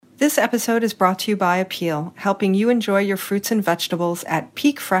This episode is brought to you by Appeal, helping you enjoy your fruits and vegetables at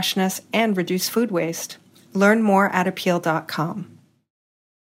peak freshness and reduce food waste. Learn more at appeal.com.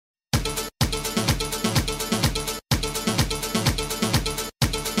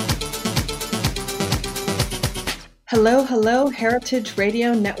 Hello, Heritage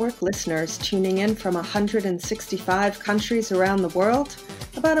Radio Network listeners tuning in from 165 countries around the world,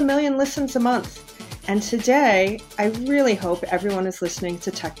 about 1 million listens a month. And today, I really hope everyone is listening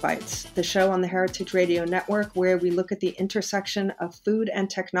to Tech Bites, the show on the Heritage Radio Network where we look at the intersection of food and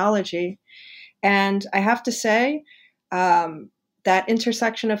technology. And I have to say, that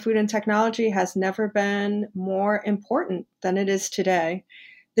intersection of food and technology has never been more important than it is today.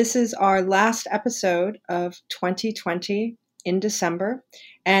 This is our last episode of 2020 in December.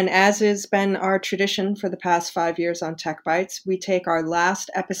 And as has been our tradition for the past 5 years on Tech Bites, we take our last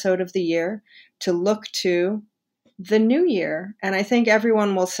episode of the year to look to the new year. And I think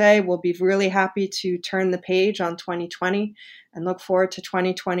everyone will say we'll be really happy to turn the page on 2020 and look forward to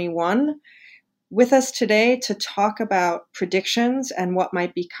 2021. With us today to talk about predictions and what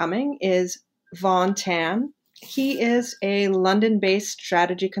might be coming is Vaughan Tan. He is a London-based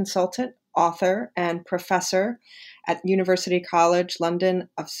strategy consultant, author, and professor at University College London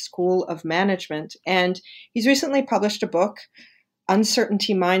School of Management. And he's recently published a book,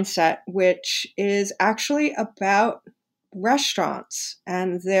 Uncertainty Mindset, which is actually about restaurants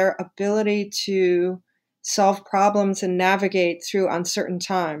and their ability to solve problems and navigate through uncertain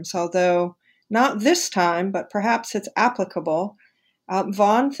times, although not this time, but perhaps it's applicable.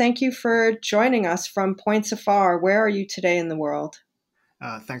 Vaughan, thank you for joining us from points afar. Where are you today in the world?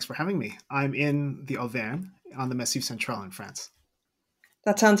 Thanks for having me. I'm in the Auvergne on the Massif Central in France.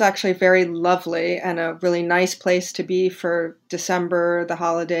 That sounds actually very lovely and a really nice place to be for December, the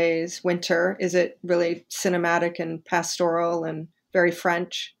holidays, winter. Is it really cinematic and pastoral and very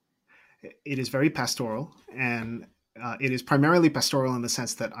French? It is very pastoral, and it is primarily pastoral in the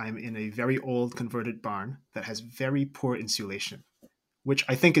sense that I'm in a very old converted barn that has very poor insulation, which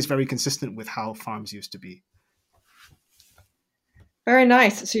I think is very consistent with how farms used to be. Very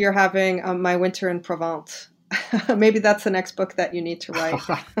nice. So you're having My Winter in Provence. Maybe that's the next book that you need to write.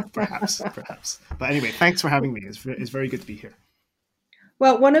 Perhaps. But anyway, thanks for having me. It's very good to be here.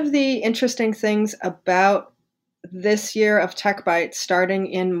 Well, one of the interesting things about this year of Tech Bites, starting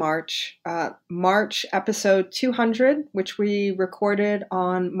in March episode 200, which we recorded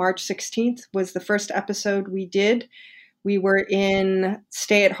on March 16th, was the first episode we did. We were in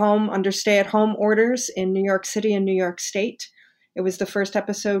under stay-at-home orders in New York City and New York State. It was the first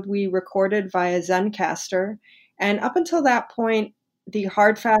episode we recorded via Zencastr. And up until that point, the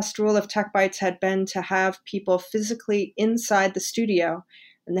hard, fast rule of Tech Bites had been to have people physically inside the studio.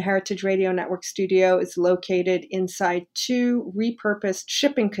 And the Heritage Radio Network studio is located inside 2 repurposed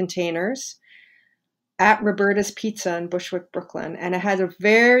shipping containers at Roberta's Pizza in Bushwick, Brooklyn. And it had a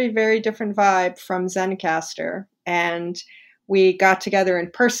very, very different vibe from Zencastr. And we got together in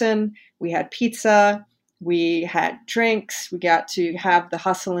person. We had pizza. We had drinks. We got to have the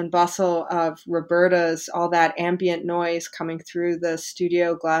hustle and bustle of Roberta's, all that ambient noise coming through the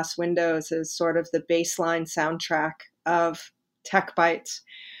studio glass windows as sort of the baseline soundtrack of Tech Bites.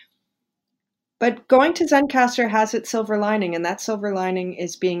 But going to Zencastr has its silver lining, and that silver lining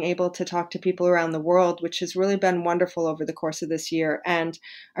is being able to talk to people around the world, which has really been wonderful over the course of this year. And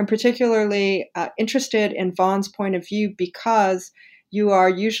I'm particularly interested in Vaughan's point of view because you are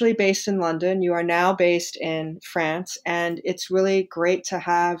usually based in London. You are now based in France, and it's really great to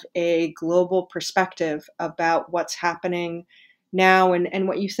have a global perspective about what's happening now and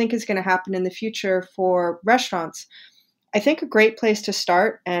what you think is going to happen in the future for restaurants. I think a great place to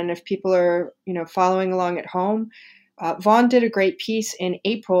start, and if people are, following along at home, Vaughan did a great piece in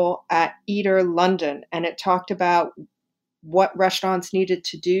April at Eater London, and it talked about what restaurants needed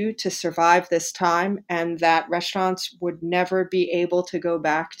to do to survive this time, and that restaurants would never be able to go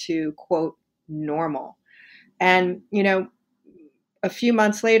back to, quote, normal. And, a few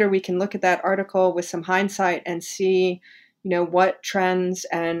months later, we can look at that article with some hindsight and see what trends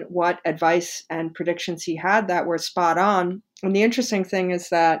and what advice and predictions he had that were spot on. And the interesting thing is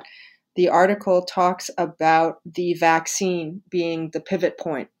that the article talks about the vaccine being the pivot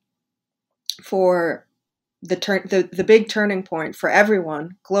point for the big turning point for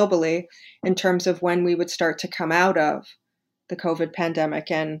everyone globally in terms of when we would start to come out of the COVID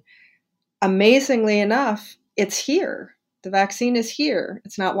pandemic. And amazingly enough, it's here. The vaccine is here.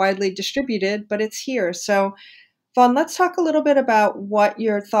 It's not widely distributed, but it's here. So Vaughan, let's talk a little bit about what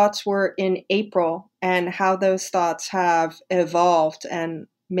your thoughts were in April and how those thoughts have evolved and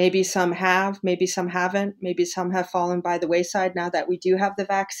Maybe some have, maybe some haven't, maybe some have fallen by the wayside now that we do have the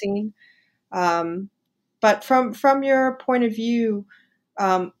vaccine. But from your point of view,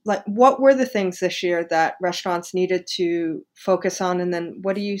 like what were the things this year that restaurants needed to focus on, and then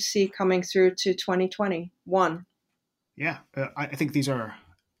what do you see coming through to 2021? Yeah, I think these are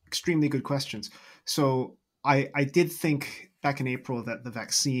extremely good questions. So I did think back in April that the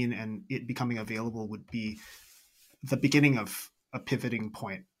vaccine and it becoming available would be the beginning of a pivoting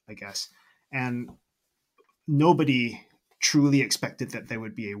point, I guess. And nobody truly expected that there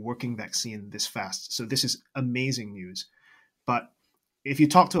would be a working vaccine this fast. So this is amazing news. But if you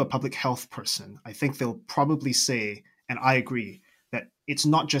talk to a public health person, I think they'll probably say, and I agree, that it's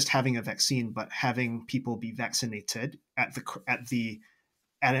not just having a vaccine, but having people be vaccinated at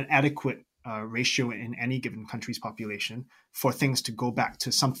an adequate ratio in any given country's population for things to go back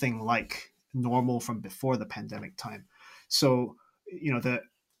to something like normal from before the pandemic time. So,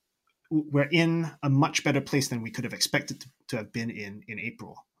 we're in a much better place than we could have expected to have been in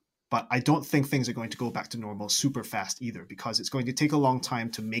April. But I don't think things are going to go back to normal super fast either, because it's going to take a long time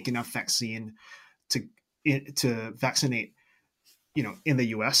to make enough vaccine to vaccinate. In the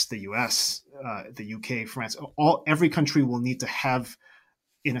US, the UK, France, every country will need to have,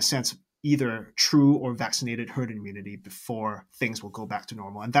 in a sense, either true or vaccinated herd immunity before things will go back to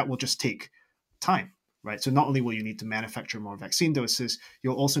normal. And that will just take time, right? So not only will you need to manufacture more vaccine doses,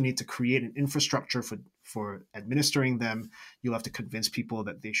 you'll also need to create an infrastructure for administering them. You'll have to convince people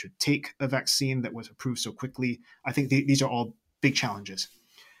that they should take a vaccine that was approved so quickly. I think these are all big challenges.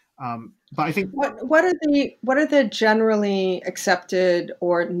 But I think what are the generally accepted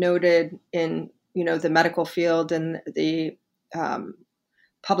or noted in the medical field and the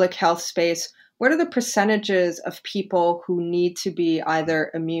public health space? What are the percentages of people who need to be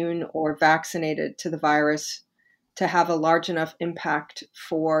either immune or vaccinated to the virus to have a large enough impact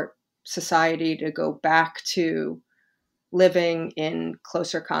for society to go back to living in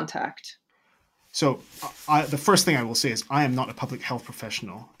closer contact? So the first thing I will say is I am not a public health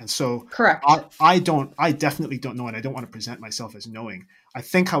professional. And so Correct. I definitely don't know, and I don't want to present myself as knowing. I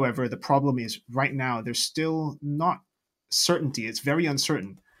think, however, the problem is right now, there's still not certainty. It's very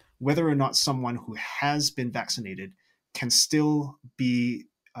uncertain whether or not someone who has been vaccinated can still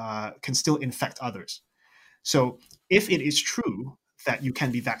infect others. So if it is true that you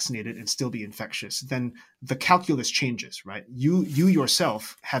can be vaccinated and still be infectious, then the calculus changes, right? You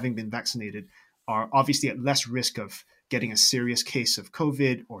yourself, having been vaccinated, are obviously at less risk of getting a serious case of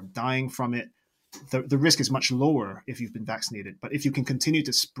COVID or dying from it. The risk is much lower if you've been vaccinated. But if you can continue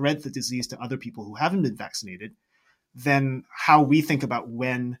to spread the disease to other people who haven't been vaccinated, then how we think about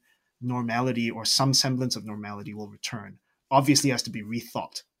when normality or some semblance of normality will return obviously has to be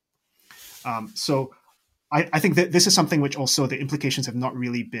rethought. So I think that this is something which also the implications have not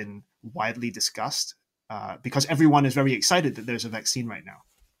really been widely discussed because everyone is very excited that there's a vaccine right now.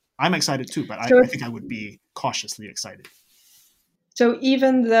 I'm excited too, but I think I would be cautiously excited. So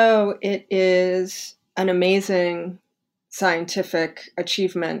even though it is an amazing scientific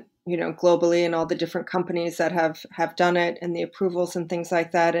achievement, globally, and all the different companies that have done it and the approvals and things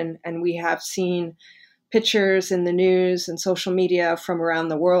like that, and we have seen pictures in the news and social media from around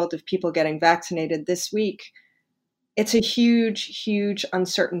the world of people getting vaccinated this week, it's a huge, huge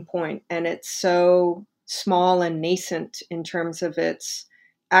uncertain point, and it's so small and nascent in terms of its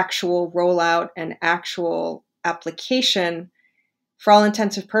actual rollout and actual application. For all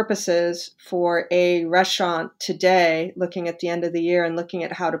intents and purposes, for a restaurant today, looking at the end of the year and looking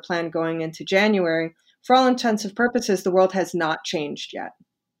at how to plan going into January, for all intents and purposes, the world has not changed yet.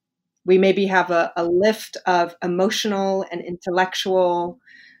 We maybe have a lift of emotional and intellectual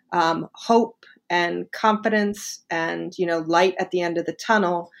hope and confidence and light at the end of the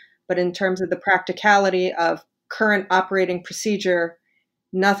tunnel. But in terms of the practicality of current operating procedure,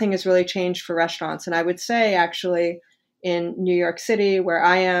 nothing has really changed for restaurants. And I would say, actually, in New York City, where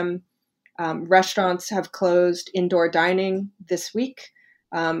I am, restaurants have closed indoor dining this week.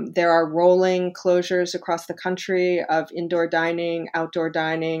 There are rolling closures across the country of indoor dining, outdoor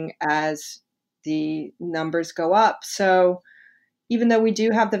dining as the numbers go up. So even though we do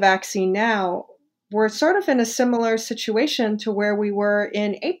have the vaccine now, we're sort of in a similar situation to where we were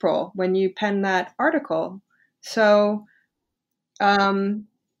in April when you penned that article. So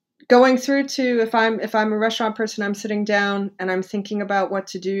going through to if I'm a restaurant person, I'm sitting down and I'm thinking about what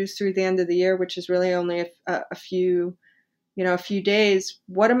to do through the end of the year, which is really only a few days.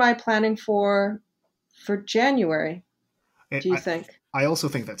 What am I planning for January? Do you think? I also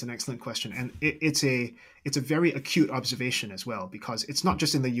think that's an excellent question, and it's a very acute observation as well, because it's not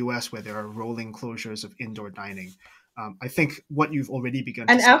just in the U.S. where there are rolling closures of indoor dining. I think what you've already begun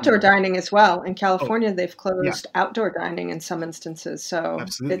to And see. outdoor dining as well. In Oh, California, they've yeah, closed outdoor dining in some instances. So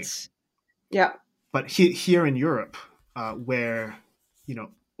absolutely. it's, yeah. But here in Europe, where you know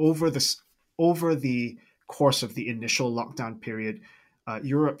over this over the course of the initial lockdown period,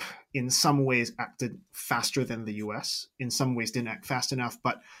 Europe in some ways acted faster than the U.S. In some ways, didn't act fast enough,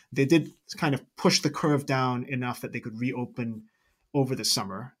 but they did kind of push the curve down enough that they could reopen over the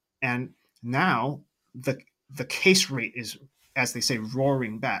summer. And now the the case rate is, as they say,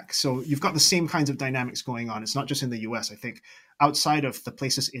 roaring back. So you've got the same kinds of dynamics going on. It's not just in the U.S. I think outside of the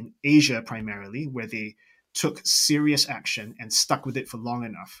places in Asia primarily, where they took serious action and stuck with it for long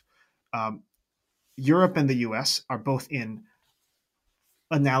enough. Um, Europe and the US are both in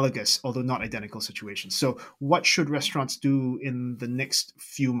analogous, although not identical situations. So, what should restaurants do in the next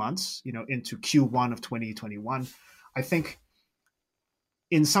few months, into Q1 of 2021? I think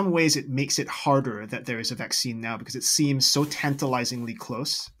in some ways it makes it harder that there is a vaccine now because it seems so tantalizingly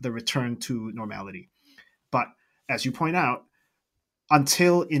close, the return to normality. But as you point out,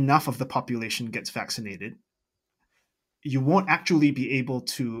 until enough of the population gets vaccinated, you won't actually be able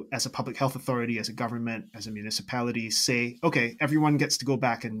to, as a public health authority, as a government, as a municipality, say, okay, everyone gets to go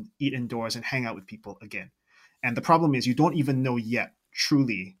back and eat indoors and hang out with people again. And the problem is you don't even know yet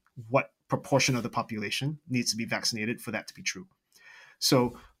truly what proportion of the population needs to be vaccinated for that to be true.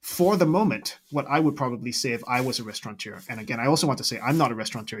 So for the moment, what I would probably say if I was a restaurateur, and again, I also want to say I'm not a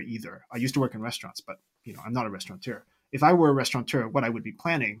restaurateur either. I used to work in restaurants, but I'm not a restaurateur. If I were a restaurateur, what I would be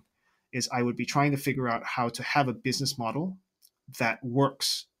planning is I would be trying to figure out how to have a business model that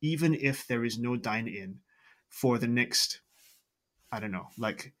works even if there is no dine-in for the next, I don't know,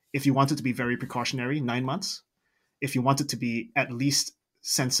 like if you want it to be very precautionary, 9 months. If you want it to be at least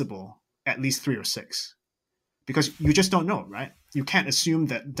sensible, at least 3 or 6. Because you just don't know, right? You can't assume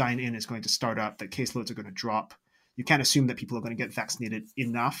that dine-in is going to start up, that caseloads are going to drop. You can't assume that people are going to get vaccinated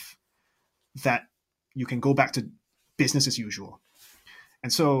enough that you can go back to business as usual.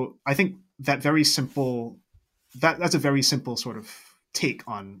 And so I think that's a very simple sort of take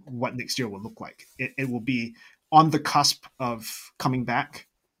on what next year will look like. It will be on the cusp of coming back,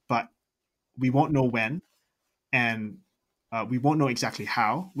 but we won't know when, and we won't know exactly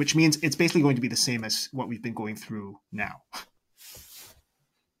how, which means it's basically going to be the same as what we've been going through now.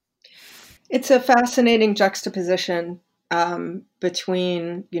 It's a fascinating juxtaposition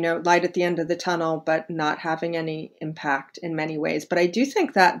between, light at the end of the tunnel, but not having any impact in many ways. But I do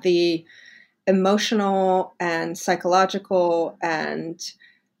think that the emotional and psychological and,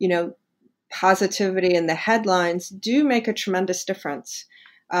 positivity in the headlines do make a tremendous difference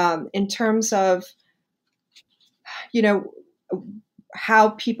in terms of, how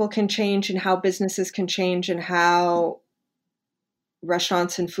people can change and how businesses can change and how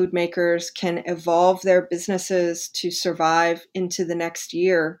restaurants and food makers can evolve their businesses to survive into the next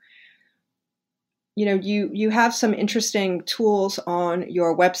year. You have some interesting tools on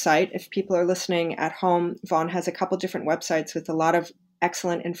your website. If people are listening at home, Vaughn has a couple different websites with a lot of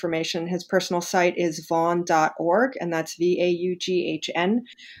excellent information. His personal site is vaughn.org, and that's VAUGHN.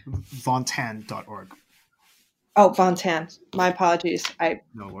 Vaughntan.org. Oh, Vaughn Tan. My apologies.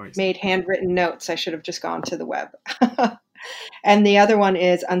 No worries. Made handwritten notes. I should have just gone to the web. And the other one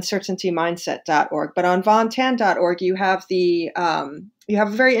is uncertaintymindset.org. But on vaughntan.org, you have you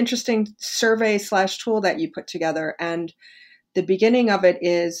have a very interesting survey/tool that you put together. And the beginning of it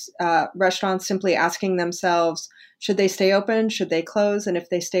is restaurants simply asking themselves, should they stay open? Should they close? And if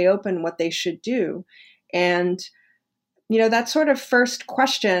they stay open, what they should do. And, that sort of first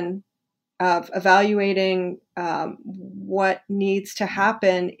question of evaluating what needs to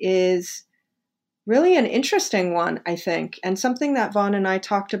happen is really an interesting one, I think, and something that Vaughn and I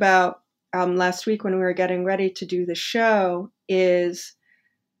talked about last week when we were getting ready to do the show is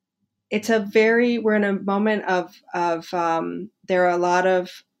we're in a moment of there are a lot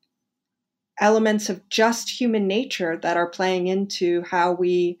of elements of just human nature that are playing into how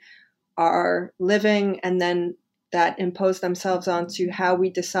we are living, and then that impose themselves onto how we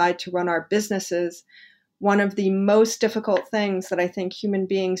decide to run our businesses. One of the most difficult things that I think human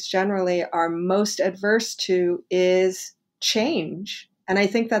beings generally are most adverse to is change. And I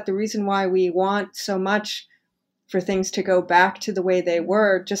think that the reason why we want so much for things to go back to the way they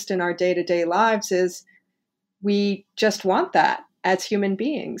were just in our day-to-day lives is we just want that as human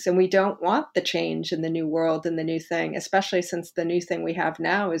beings. And we don't want the change in the new world and the new thing, especially since the new thing we have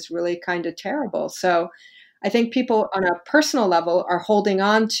now is really kind of terrible. So I think people on a personal level are holding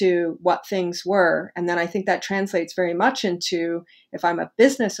on to what things were. And then I think that translates very much into, if I'm a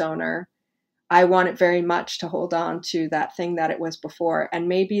business owner, I want it very much to hold on to that thing that it was before. And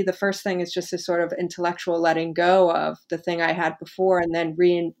maybe the first thing is just a sort of intellectual letting go of the thing I had before, and then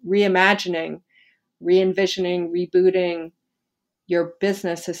reimagining, re-envisioning, rebooting your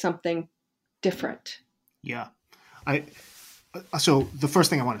business as something different. Yeah. So the first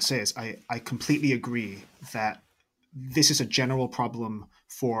thing I want to say is I completely agree that this is a general problem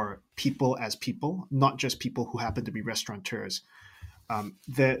for people as people, not just people who happen to be restaurateurs.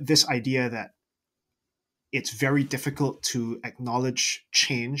 This idea that it's very difficult to acknowledge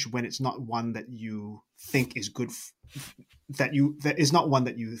change when it's not one that you think is good, that is not one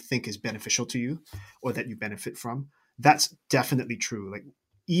that you think is beneficial to you or that you benefit from. That's definitely true. Like,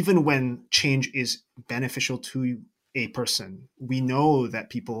 even when change is beneficial to a person, we know that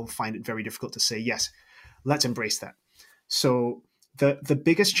people find it very difficult to say, yes, let's embrace that. So the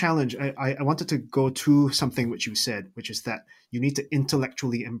biggest challenge, I wanted to go to something which you said, which is that you need to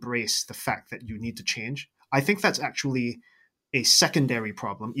intellectually embrace the fact that you need to change. I think that's actually a secondary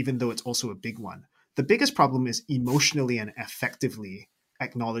problem, even though it's also a big one. The biggest problem is emotionally and effectively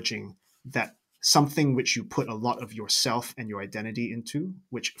acknowledging that something which you put a lot of yourself and your identity into,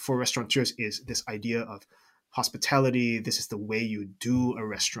 which for restaurateurs is this idea of hospitality, this is the way you do a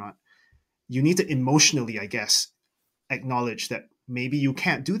restaurant. You need to emotionally, I guess, acknowledge that maybe you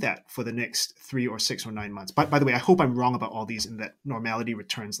can't do that for the next 3 or 6 or 9 months. But by the way, I hope I'm wrong about all these and that normality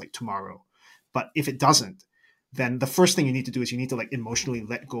returns like tomorrow. But if it doesn't, then the first thing you need to do is you need to like emotionally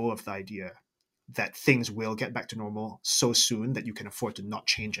let go of the idea that things will get back to normal so soon that you can afford to not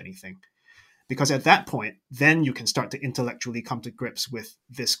change anything. Because at that point, then you can start to intellectually come to grips with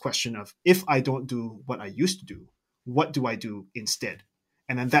this question of, if I don't do what I used to do, what do I do instead?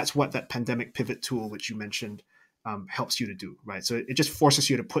 And then that's what that pandemic pivot tool, which you mentioned, helps you to do, right? So it just forces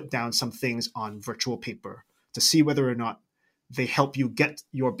you to put down some things on virtual paper to see whether or not they help you get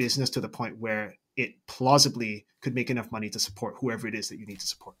your business to the point where it plausibly could make enough money to support whoever it is that you need to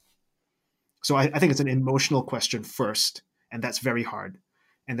support. So I think it's an emotional question first, and that's very hard.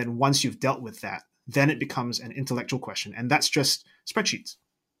 And then once you've dealt with that, then it becomes an intellectual question, and that's just spreadsheets.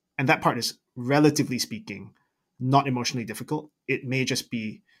 And that part is, relatively speaking, not emotionally difficult. It may just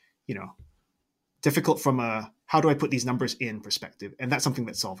be, difficult from a how do I put these numbers in perspective, and that's something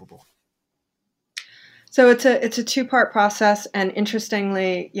that's solvable. So it's a two-part process, and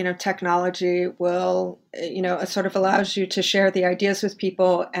interestingly, technology will, it sort of allows you to share the ideas with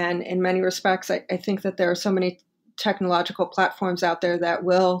people, and in many respects, I think that there are so many technological platforms out there that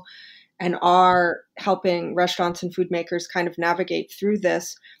will and are helping restaurants and food makers kind of navigate through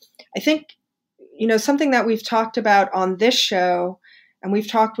this. I think, something that we've talked about on this show, and we've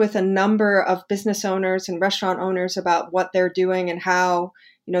talked with a number of business owners and restaurant owners about what they're doing and how,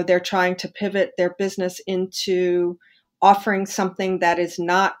 they're trying to pivot their business into offering something that is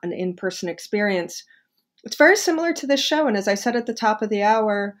not an in-person experience. It's very similar to this show. And as I said at the top of the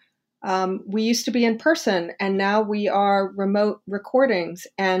hour, we used to be in person, and now we are remote recordings.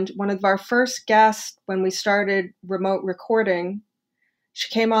 And one of our first guests when we started remote recording, she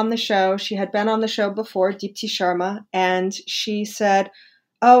came on the show. She had been on the show before, Deepti Sharma, and she said,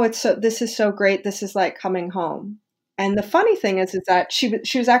 "Oh, this is so great. This is like coming home." And the funny thing is that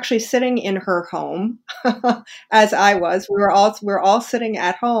she was actually sitting in her home, as I was. We were all sitting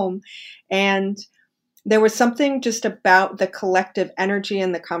at home, and there was something just about the collective energy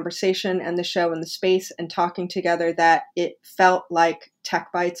and the conversation and the show and the space and talking together that it felt like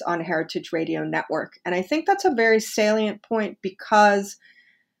Tech Bites on Heritage Radio Network. And I think that's a very salient point, because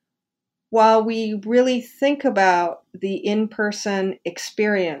while we really think about the in-person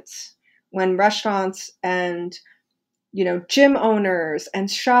experience, when restaurants and gym owners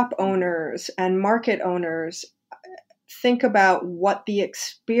and shop owners and market owners think about what the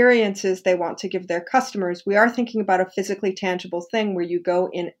experiences they want to give their customers, we are thinking about a physically tangible thing where you go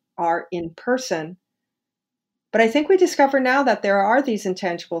in person. But I think we discover now that there are these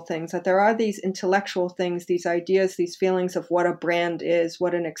intangible things, that there are these intellectual things, these ideas, these feelings of what a brand is,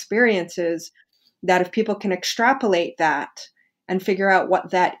 what an experience is, that if people can extrapolate that and figure out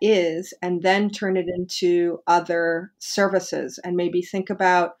what that is, and then turn it into other services, and maybe think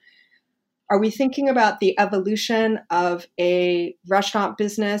about, are we thinking about the evolution of a restaurant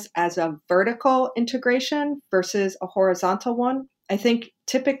business as a vertical integration versus a horizontal one? I think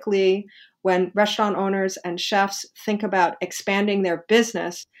typically when restaurant owners and chefs think about expanding their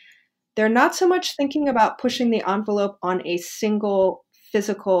business, they're not so much thinking about pushing the envelope on a single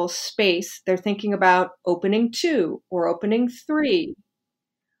physical space. They're thinking about opening 2 or opening 3,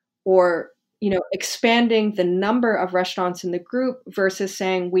 or expanding the number of restaurants in the group, versus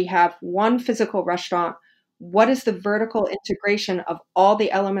saying we have one physical restaurant what is the vertical integration of all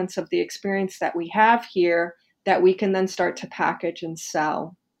the elements of the experience that we have here that we can then start to package and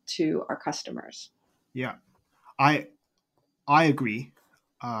sell to our customers? Yeah, I I agree.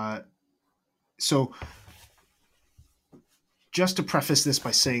 Uh, so just to preface this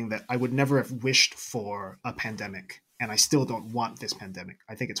by saying that I would never have wished for a pandemic, and I still don't want this pandemic.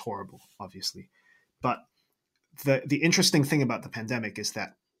 I think it's horrible, obviously. But the interesting thing about the pandemic is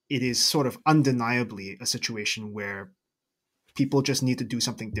that it is sort of undeniably a situation where people just need to do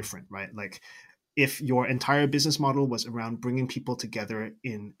something different, right? Like if your entire business model was around bringing people together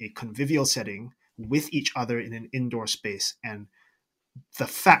in a convivial setting with each other in an indoor space, and the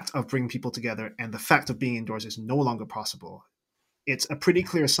fact of bringing people together and the fact of being indoors is no longer possible, it's a pretty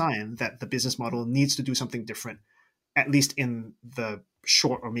clear sign that the business model needs to do something different, at least in the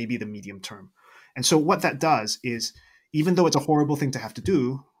short or maybe the medium term. And so what that does is, even though it's a horrible thing to have to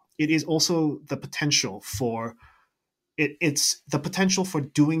do, it is also the potential for it's the potential for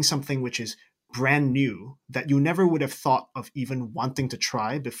doing something which is brand new that you never would have thought of even wanting to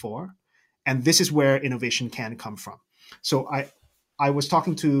try before. And this is where innovation can come from. So I was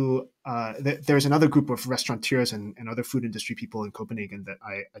talking to there's another group of restaurateurs and other food industry people in Copenhagen that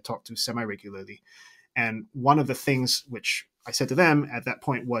I talk to semi regularly. And one of the things which I said to them at that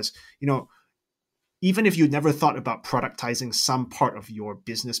point was, even if you never thought about productizing some part of your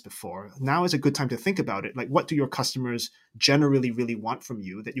business before, now is a good time to think about it. Like, what do your customers generally really want from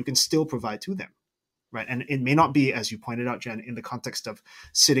you that you can still provide to them? Right. And it may not be, as you pointed out, Jen, in the context of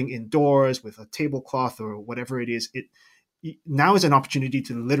sitting indoors with a tablecloth or whatever it is. Now is an opportunity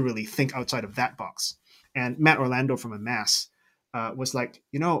to literally think outside of that box. And Matt Orlando from Amass was like,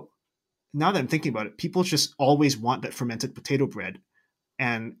 now that I'm thinking about it, people just always want that fermented potato bread.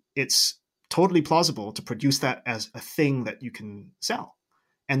 And it's totally plausible to produce that as a thing that you can sell,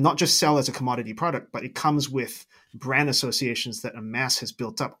 and not just sell as a commodity product, but it comes with brand associations that Amass has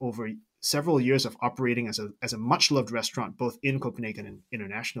built up over several years of operating as a much loved restaurant, both in Copenhagen and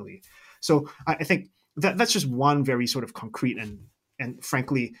internationally. So I think that's just one very sort of concrete and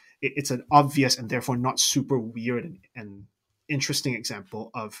frankly, it's an obvious and therefore not super weird and interesting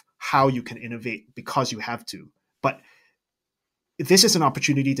example of how you can innovate because you have to. But this is an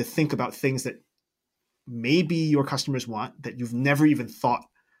opportunity to think about things that maybe your customers want that you've never even thought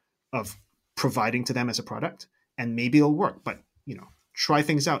of providing to them as a product, and maybe it'll work, but try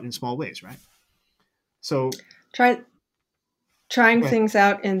things out in small ways, right? So trying things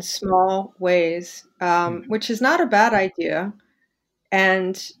out in small ways, which is not a bad idea.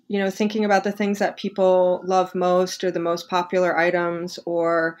 And, thinking about the things that people love most or the most popular items,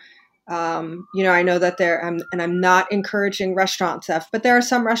 or I know that and I'm not encouraging restaurant theft, but there are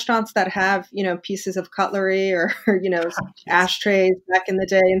some restaurants that have, pieces of cutlery or, yes. ashtrays back in the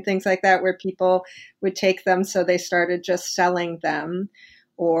day and things like that, where people would take them. So they started just selling them,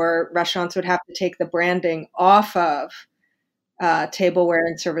 or restaurants would have to take the branding off of tableware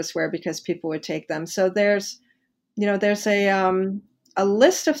and serviceware because people would take them. So there's a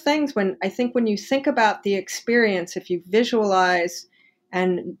list of things when you think about the experience, if you visualize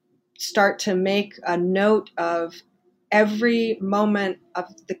and start to make a note of every moment of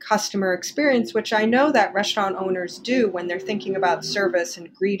the customer experience, which I know that restaurant owners do when they're thinking about service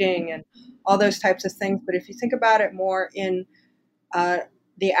and greeting and all those types of things. But if you think about it more in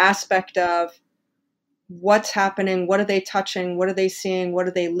the aspect of what's happening, what are they touching, what are they seeing, what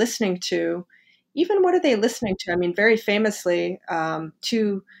are they listening to, even what are they listening to? I mean, very famously,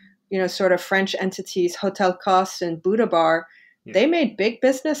 two, sort of French entities, Hotel Coste and Buddha Bar, they made big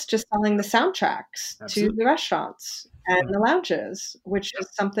business just selling the soundtracks to the restaurants and the lounges, which is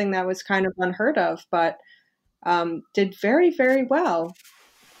something that was kind of unheard of, but did very, very well.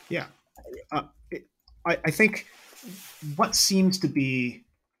 Yeah. I think what seems to be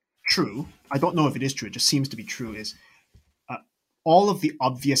true, I don't know if it is true, it just seems to be true, is all of the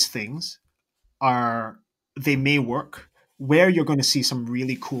obvious things they may work. Where you're going to see some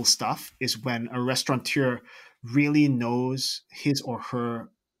really cool stuff is when a restaurateur really knows his or her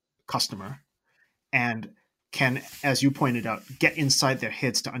customer and can, as you pointed out, get inside their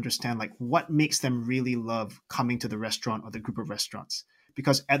heads to understand like what makes them really love coming to the restaurant or the group of restaurants.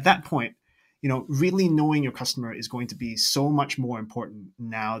 Because at that point, really knowing your customer is going to be so much more important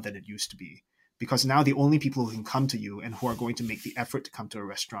now than it used to be. Because now the only people who can come to you and who are going to make the effort to come to a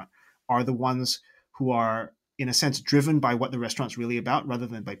restaurant are the ones who are, in a sense, driven by what the restaurant's really about rather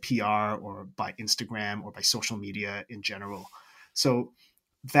than by PR or by Instagram or by social media in general. So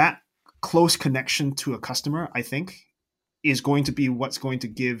that close connection to a customer, I think, is going to be what's going to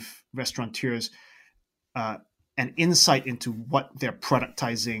give restaurateurs an insight into what their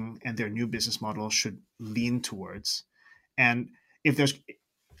productizing and their new business model should lean towards. And if there's,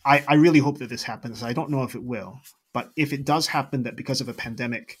 I really hope that this happens. I don't know if it will, but if it does happen that because of a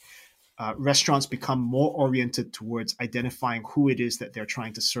pandemic, restaurants become more oriented towards identifying who it is that they're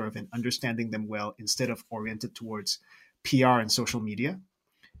trying to serve and understanding them well instead of oriented towards PR and social media,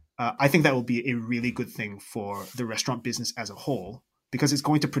 I think that will be a really good thing for the restaurant business as a whole, because it's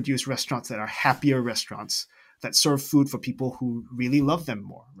going to produce restaurants that are happier restaurants that serve food for people who really love them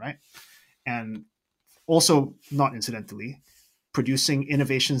more, right? And also, not incidentally, producing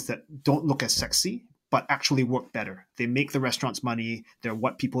innovations that don't look as sexy, but actually work better. They make the restaurants money. They're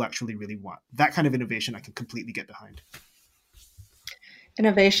what people actually really want. That kind of innovation I can completely get behind.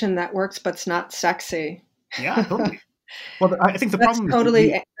 Innovation that works, but's not sexy. Yeah, totally. Well, I think the That's problem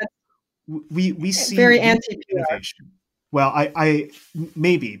totally is we see very anti-PR. innovation. Well, I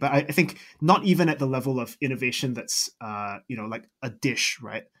maybe, but I think not even at the level of innovation that's like a dish,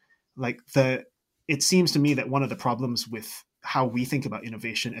 right? Like it seems to me that one of the problems with how we think about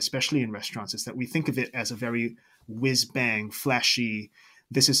innovation, especially in restaurants, is that we think of it as a very whiz bang, flashy.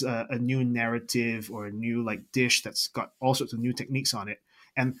 This is a new narrative or a new like dish that's got all sorts of new techniques on it.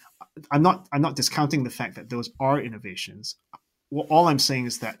 And I'm not discounting the fact that those are innovations. Well, all I'm saying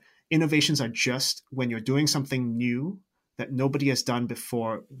is that innovations are just when you're doing something new that nobody has done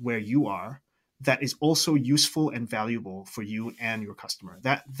before where you are, that is also useful and valuable for you and your customer.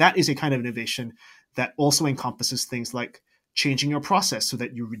 That is a kind of innovation that also encompasses things like changing your process so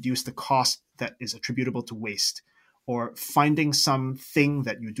that you reduce the cost that is attributable to waste, or finding something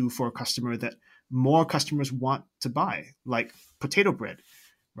that you do for a customer that more customers want to buy, like potato bread,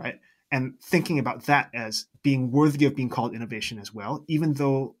 right? And thinking about that as being worthy of being called innovation as well, even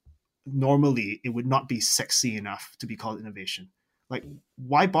though normally it would not be sexy enough to be called innovation. Like,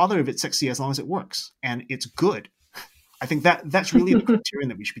 why bother if it's sexy as long as it works and it's good? I think that's really the criterion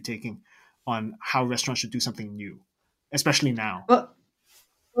that we should be taking on how restaurants should do something new, especially now.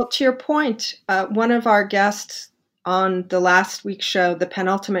 Well, to your point, one of our guests on the last week's show, the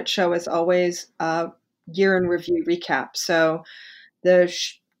penultimate show, is always a year in review recap. So the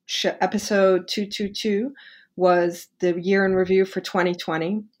episode 222 was the year in review for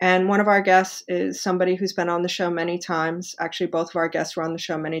 2020. And one of our guests is somebody who's been on the show many times. Actually, both of our guests were on the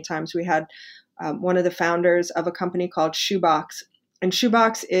show many times. We had one of the founders of a company called Shoebox. And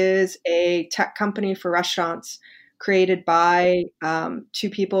Shoebox is a tech company for restaurants created by two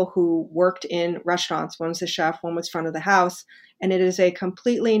people who worked in restaurants. One was the chef, one was front of the house. And it is a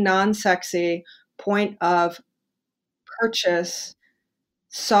completely non-sexy point of purchase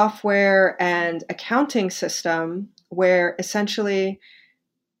software and accounting system where essentially,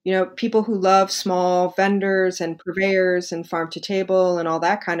 people who love small vendors and purveyors and farm to table and all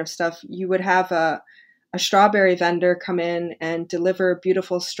that kind of stuff, you would have a strawberry vendor come in and deliver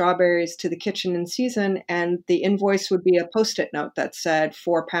beautiful strawberries to the kitchen in season, and the invoice would be a Post-it note that said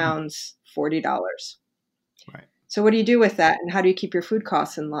 £4, $40. Right. So what do you do with that, and how do you keep your food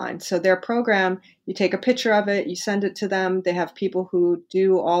costs in line? So their program, you take a picture of it, you send it to them. They have people who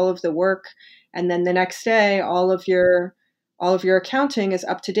do all of the work, and then the next day, all of your accounting is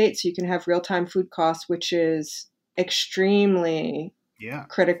up to date, so you can have real-time food costs, which is extremely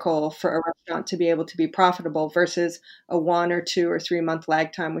critical for a restaurant to be able to be profitable versus a 1 or 2 or 3 month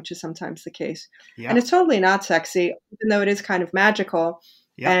lag time, which is sometimes the case. Yeah. And it's totally not sexy, even though it is kind of magical.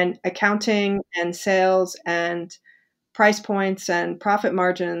 Yeah. And accounting and sales and price points and profit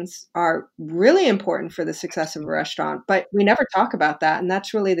margins are really important for the success of a restaurant, but we never talk about that. And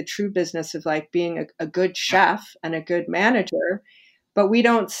that's really the true business of like being a good chef and a good manager, but we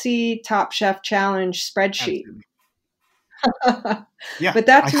don't see Top Chef Challenge spreadsheet. Yeah, but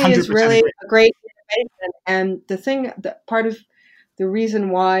that to me is really a great innovation. And the thing that part of the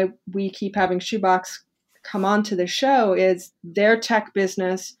reason why we keep having Shoebox come onto the show is their tech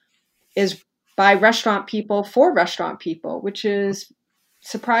business is by restaurant people for restaurant people, which is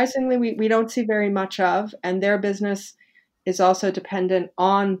surprisingly we don't see very much of. And their business is also dependent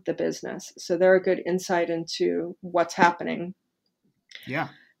on the business. So they're a good insight into what's happening. Yeah.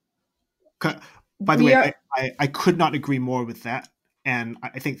 By the way, I could not agree more with that. And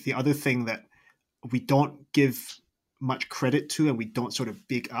I think the other thing that we don't give much credit to and we don't sort of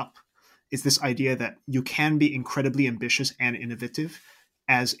big up is this idea that you can be incredibly ambitious and innovative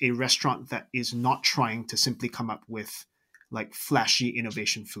as a restaurant that is not trying to simply come up with like flashy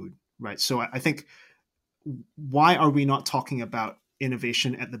innovation food, right? So I think, why are we not talking about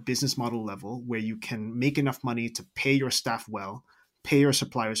innovation at the business model level where you can make enough money to pay your staff well, pay your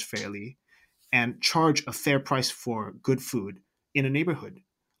suppliers fairly, and charge a fair price for good food in a neighborhood?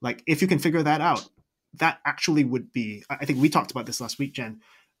 Like, if you can figure that out, that actually would be, I think we talked about this last week, Jen,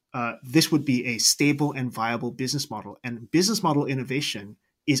 this would be a stable and viable business model. And business model innovation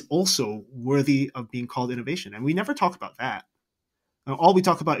is also worthy of being called innovation. And we never talk about that. All we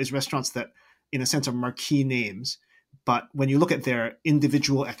talk about is restaurants that, in a sense, are marquee names. But when you look at their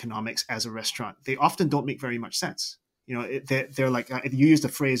individual economics as a restaurant, they often don't make very much sense. They're like, you used the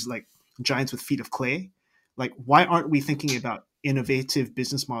phrase like giants with feet of clay. Like, why aren't we thinking about innovative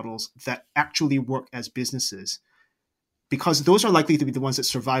business models that actually work as businesses? Because those are likely to be the ones that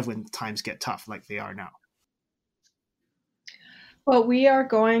survive when times get tough, like they are now. Well, we are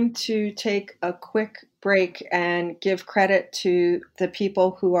going to take a quick break and give credit to the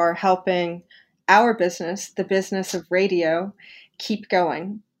people who are helping our business, the business of radio, keep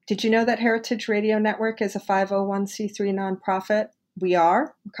going. Did you know that Heritage Radio Network is a 501c3 nonprofit? We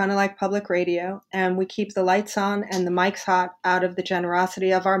are. We're kind of like public radio, and we keep the lights on and the mics hot out of the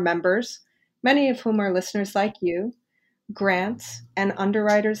generosity of our members, many of whom are listeners like you, grants, and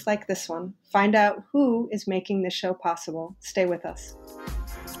underwriters like this one. Find out who is making this show possible. Stay with us.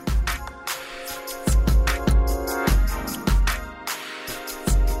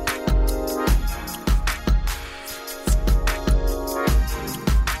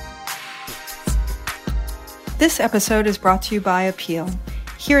 This episode is brought to you by Appeal.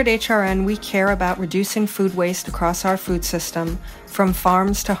 Here at HRN, we care about reducing food waste across our food system, from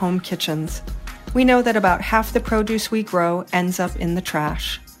farms to home kitchens. We know that about half the produce we grow ends up in the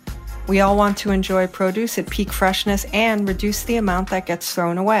trash. We all want to enjoy produce at peak freshness and reduce the amount that gets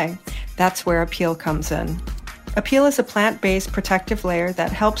thrown away. That's where Appeal comes in. Appeal is a plant-based protective layer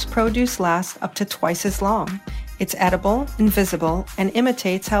that helps produce last up to twice as long. It's edible, invisible, and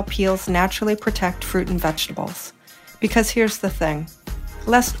imitates how peels naturally protect fruit and vegetables. Because here's the thing.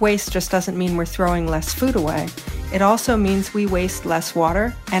 Less waste just doesn't mean we're throwing less food away. It also means we waste less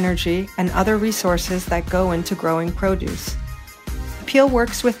water, energy, and other resources that go into growing produce. Appeal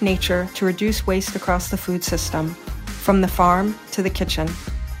works with nature to reduce waste across the food system, from the farm to the kitchen.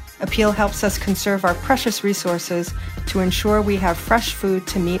 Appeal helps us conserve our precious resources to ensure we have fresh food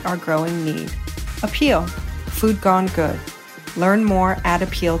to meet our growing need. Appeal. Food gone good. Learn more at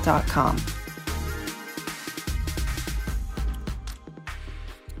appeal.com.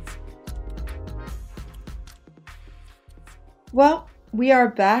 Well, we are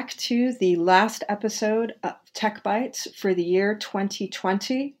back to the last episode of Tech Bites for the year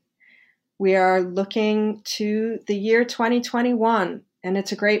 2020. We are looking to the year 2021, and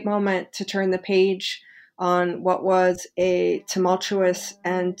it's a great moment to turn the page on what was a tumultuous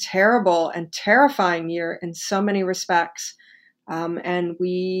and terrible and terrifying year in so many respects. And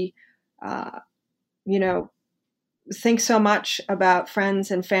we, think so much about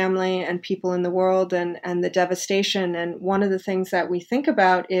friends and family and people in the world and the devastation. And one of the things that we think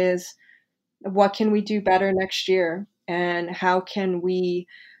about is, what can we do better next year? And how can we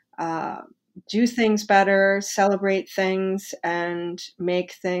do things better, celebrate things, and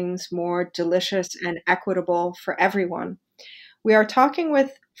make things more delicious and equitable for everyone? We are talking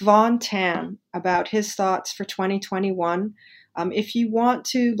with Vaughn Tan about his thoughts for 2021. If you want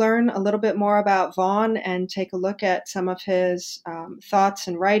to learn a little bit more about Vaughn and take a look at some of his thoughts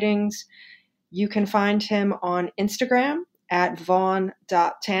and writings, you can find him on Instagram at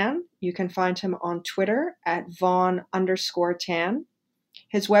vaughn.tan. You can find him on Twitter at vaughn_tan.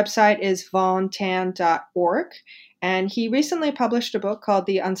 His website is vaughntan.org, and he recently published a book called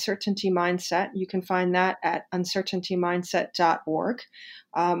The Uncertainty Mindset. You can find that at uncertaintymindset.org.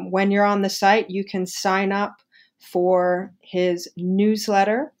 When you're on the site, you can sign up for his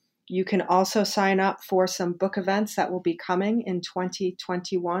newsletter. You can also sign up for some book events that will be coming in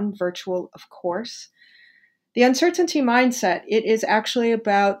 2021, virtual, of course. The Uncertainty Mindset, it is actually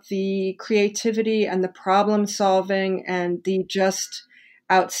about the creativity and the problem solving and the just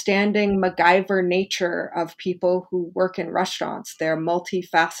outstanding MacGyver nature of people who work in restaurants. Their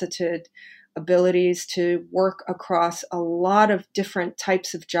multifaceted abilities to work across a lot of different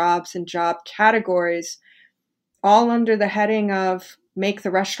types of jobs and job categories, all under the heading of make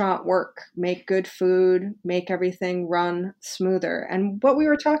the restaurant work, make good food, make everything run smoother. And what we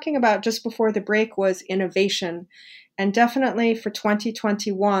were talking about just before the break was innovation. And definitely for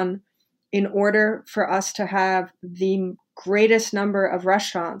 2021, in order for us to have the greatest number of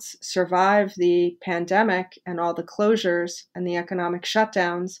restaurants survive the pandemic and all the closures and the economic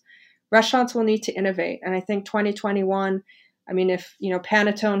shutdowns, restaurants will need to innovate. And I think 2021, if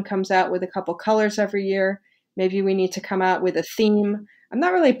Pantone comes out with a couple colors every year, maybe we need to come out with a theme. I'm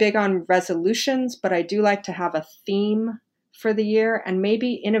not really big on resolutions, but I do like to have a theme for the year, and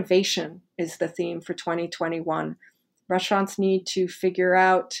maybe innovation is the theme for 2021. Restaurants need to figure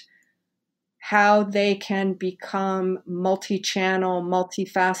out how they can become multi-channel,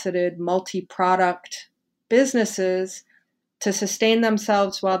 multifaceted, multi-product businesses to sustain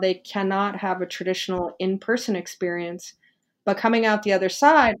themselves while they cannot have a traditional in-person experience. But coming out the other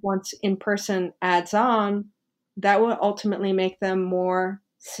side, once in-person adds on, that will ultimately make them more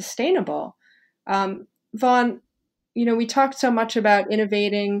sustainable. Vaughn, we talked so much about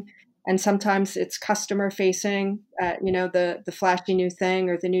innovating, and sometimes it's customer facing, the flashy new thing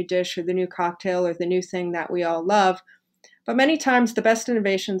or the new dish or the new cocktail or the new thing that we all love. But many times the best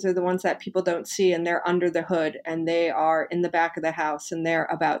innovations are the ones that people don't see, and they're under the hood and they are in the back of the house, and they're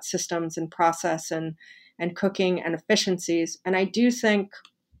about systems and process and cooking and efficiencies. And I do think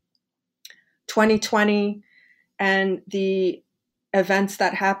 2020 and the events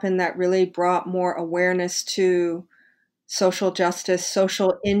that happened that really brought more awareness to social justice,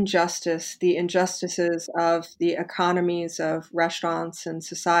 social injustice, the injustices of the economies of restaurants and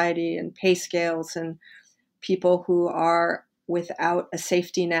society and pay scales and people who are without a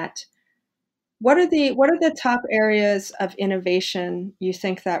safety net. What are the top areas of innovation you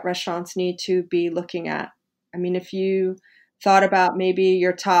think that restaurants need to be looking at? I mean, if you thought about maybe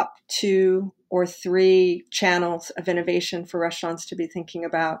your top two or three channels of innovation for restaurants to be thinking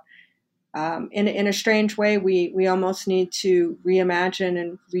about, in a strange way, we almost need to reimagine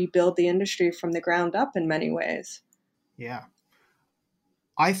and rebuild the industry from the ground up in many ways. Yeah.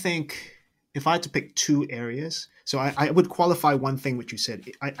 I think if I had to pick two areas, so I would qualify one thing which you said.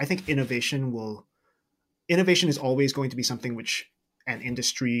 I think innovation is always going to be something which an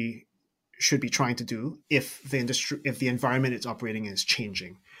industry should be trying to do if the environment it's operating in is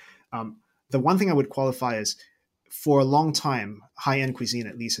changing. The one thing I would qualify is, for a long time, high-end cuisine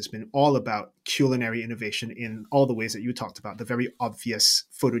at least has been all about culinary innovation in all the ways that you talked about, the very obvious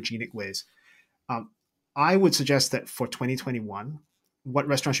photogenic ways. Um, I would suggest that for 2021, what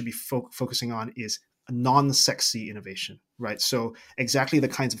restaurants should be focusing on is a non-sexy innovation, right? So exactly the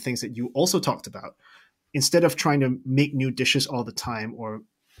kinds of things that you also talked about. Instead of trying to make new dishes all the time or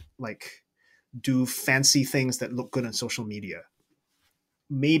like do fancy things that look good on social media,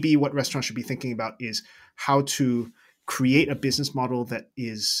 maybe what restaurants should be thinking about is how to create a business model that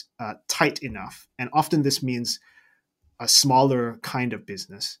is tight enough. And often this means a smaller kind of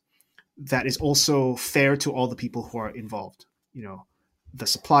business that is also fair to all the people who are involved, the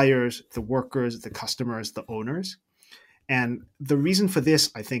suppliers, the workers, the customers, the owners. And the reason for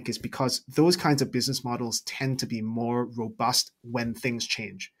this, I think, is because those kinds of business models tend to be more robust when things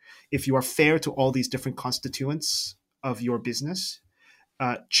change. If you are fair to all these different constituents of your business,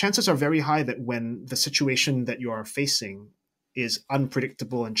 chances are very high that when the situation that you are facing is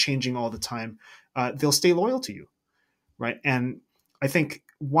unpredictable and changing all the time, they'll stay loyal to you, right? And I think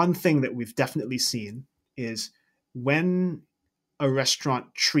one thing that we've definitely seen is when a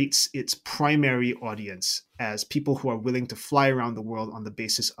restaurant treats its primary audience as people who are willing to fly around the world on the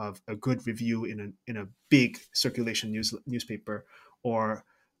basis of a good review in a big circulation newspaper, or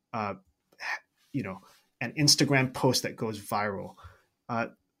uh, an Instagram post that goes viral.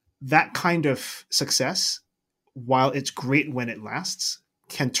 That kind of success, while it's great when it lasts,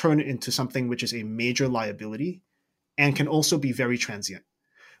 can turn into something which is a major liability and can also be very transient.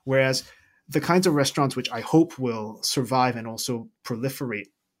 Whereas the kinds of restaurants which I hope will survive and also proliferate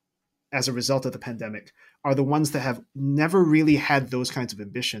as a result of the pandemic are the ones that have never really had those kinds of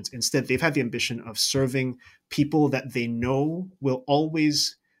ambitions. Instead, they've had the ambition of serving people that they know will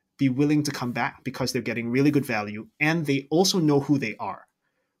always be willing to come back because they're getting really good value, and they also know who they are,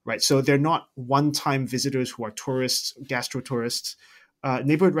 right? So they're not one-time visitors who are tourists, gastro-tourists.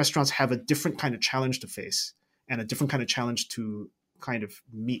 Neighborhood restaurants have a different kind of challenge to face and a different kind of challenge to kind of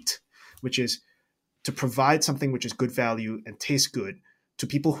meet, which is to provide something which is good value and tastes good to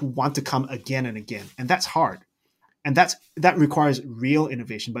people who want to come again and again. And that's hard. And that requires real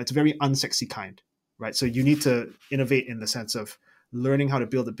innovation, but it's a very unsexy kind, right? So you need to innovate in the sense of learning how to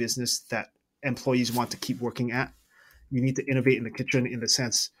build a business that employees want to keep working at. You need to innovate in the kitchen in the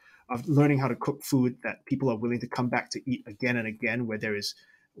sense of learning how to cook food that people are willing to come back to eat again and again, where there is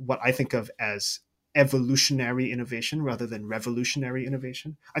what I think of as evolutionary innovation rather than revolutionary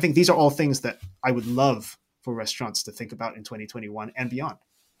innovation. I think these are all things that I would love for restaurants to think about in 2021 and beyond.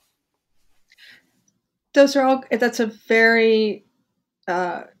 That's a very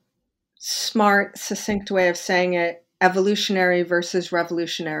smart, succinct way of saying it. Evolutionary versus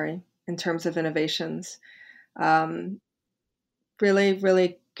revolutionary in terms of innovations. Really,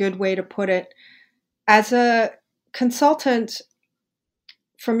 really good way to put it. As a consultant,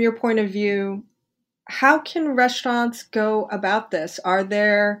 from your point of view, how can restaurants go about this? Are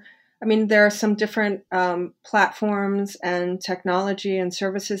there I mean, there are some different platforms and technology and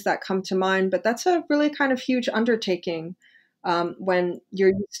services that come to mind, but that's a really kind of huge undertaking when you're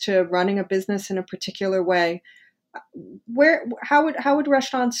used to running a business in a particular way. How would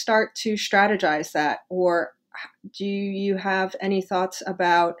restaurants start to strategize that, or do you have any thoughts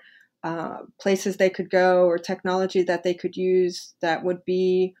about places they could go or technology that they could use that would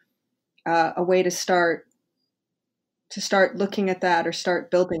be a way to start looking at that or start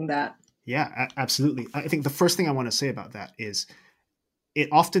building that? Yeah, absolutely. I think the first thing I want to say about that is it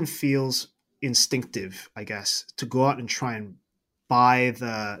often feels instinctive, I guess, to go out and try and buy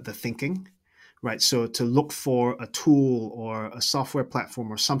the thinking, right? So to look for a tool or a software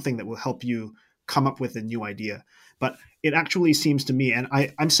platform or something that will help you come up with a new idea. But it actually seems to me, and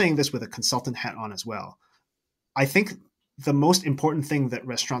I'm saying this with a consultant hat on as well, I think the most important thing that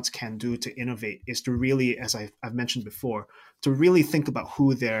restaurants can do to innovate is to really, as I've mentioned before, to really think about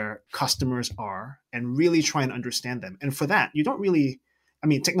who their customers are and really try and understand them. And for that, you don't really, I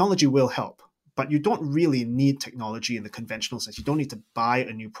mean, technology will help, but you don't really need technology in the conventional sense. You don't need to buy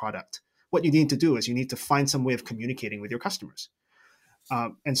a new product. What you need to do is you need to find some way of communicating with your customers.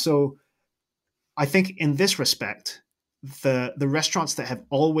 And so I think in this respect, the restaurants that have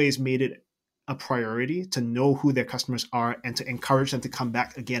always made it a priority to know who their customers are and to encourage them to come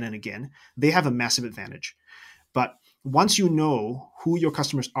back again and again, they have a massive advantage. But once you know who your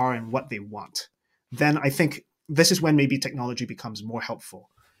customers are and what they want, then I think this is when maybe technology becomes more helpful.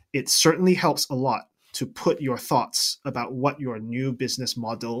 It certainly helps a lot to put your thoughts about what your new business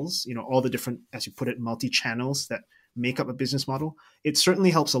models, all the different, as you put it, multi-channels that make up a business model. It certainly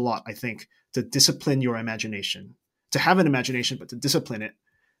helps a lot, I think, to discipline your imagination, to have an imagination, but to discipline it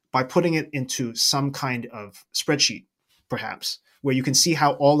by putting it into some kind of spreadsheet, perhaps, where you can see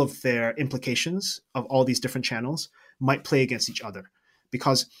how all of their implications of all these different channels might play against each other.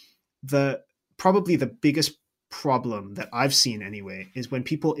 Because probably the biggest problem that I've seen anyway is when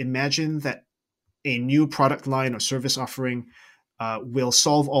people imagine that a new product line or service offering will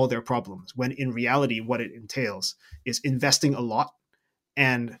solve all their problems, when in reality, what it entails is investing a lot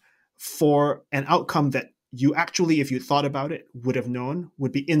and for an outcome that you actually, if you thought about it, would have known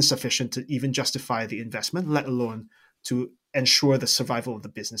would be insufficient to even justify the investment, let alone to ensure the survival of the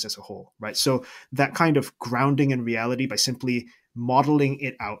business as a whole, right? So that kind of grounding in reality by simply modeling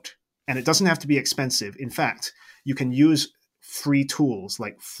it out, and it doesn't have to be expensive. In fact, you can use free tools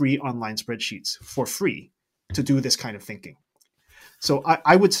like free online spreadsheets for free to do this kind of thinking. So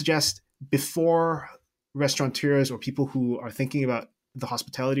I would suggest before restaurateurs or people who are thinking about the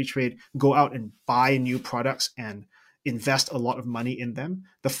hospitality trade go out and buy new products and invest a lot of money in them,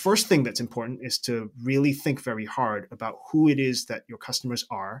 the first thing that's important is to really think very hard about who it is that your customers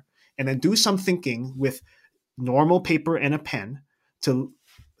are, and then do some thinking with normal paper and a pen to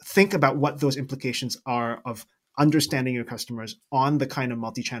think about what those implications are of understanding your customers on the kind of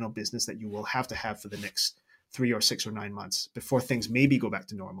multi-channel business that you will have to have for the next 3 or 6 or 9 months before things maybe go back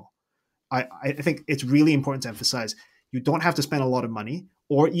to normal. I think it's really important to emphasize you don't have to spend a lot of money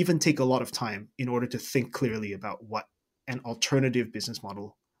or even take a lot of time in order to think clearly about what an alternative business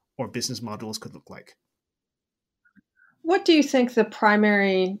model or business models could look like. What do you think the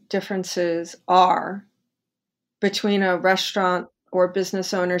primary differences are between a restaurant or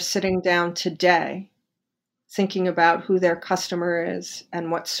business owner sitting down today, thinking about who their customer is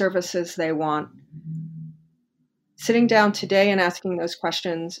and what services they want, sitting down today and asking those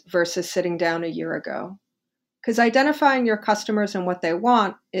questions versus sitting down a year ago? Because identifying your customers and what they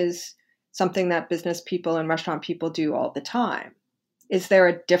want is something that business people and restaurant people do all the time. Is there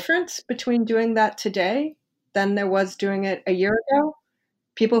a difference between doing that today than there was doing it a year ago?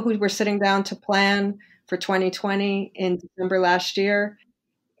 People who were sitting down to plan for 2020 in December last year,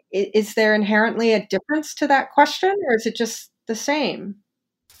 is there inherently a difference to that question, or is it just the same?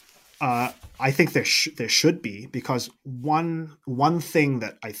 I think there should be, because one thing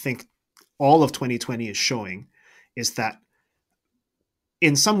that I think all of 2020 is showing is that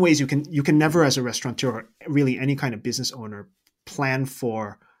in some ways you can never, as a restaurateur or really any kind of business owner, plan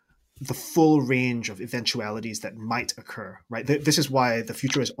for the full range of eventualities that might occur, right? This is why the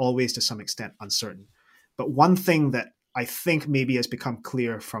future is always to some extent uncertain. But one thing that I think maybe has become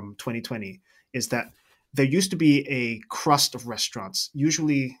clear from 2020 is that there used to be a crust of restaurants,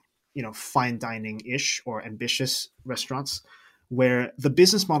 usually, fine dining-ish or ambitious restaurants, where the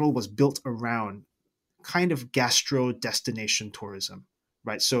business model was built around kind of gastro destination tourism,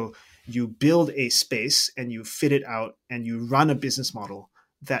 right? So you build a space and you fit it out and you run a business model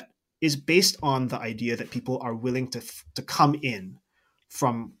that is based on the idea that people are willing to come in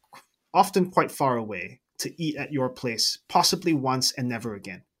from often quite far away to eat at your place, possibly once and never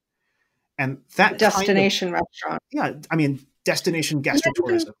again. And that kind of, Destination restaurant. yeah, I mean, destination And that even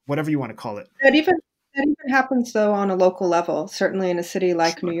gastrotourism, whatever you want to call it. that even that even happens though on a local level, certainly in a city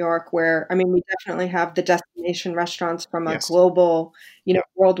like New Sure. York, where I mean, we definitely have the destination restaurants from a Yes. global, Yeah.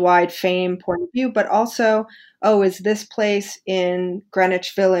 worldwide fame point of view, but also, oh, is this place in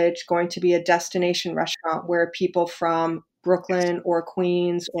Greenwich Village going to be a destination restaurant where people from Yes. Brooklyn or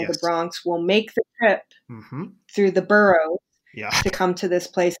Queens or the Yes. Bronx will make the trip Hmm. through the borough Yeah. to come to this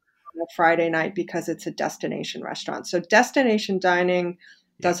place on a Friday night because it's a destination restaurant. So destination dining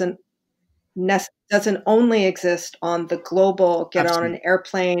Yeah. doesn't doesn't only exist on the global get on an Absolutely.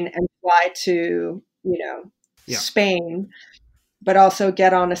 airplane and fly to, Yeah. Spain, but also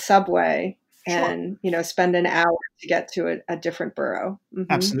get on a subway Sure. and, spend an hour to get to a different borough. Hmm.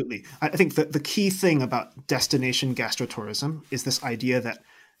 Absolutely. I think that the key thing about destination gastrotourism is this idea that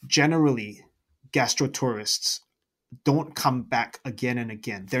generally gastrotourists don't come back again and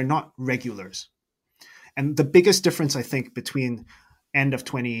again. They're not regulars. And the biggest difference, I think, between end of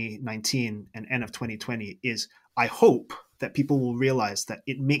 2019 and end of 2020 is I hope that people will realize that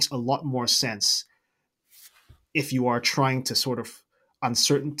it makes a lot more sense if you are trying to sort of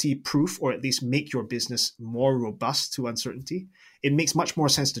uncertainty proof or at least make your business more robust to uncertainty. It makes much more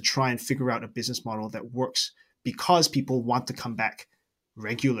sense to try and figure out a business model that works because people want to come back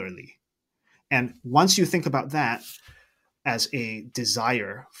regularly. And once you think about that as a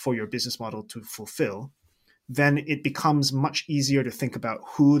desire for your business model to fulfill, then it becomes much easier to think about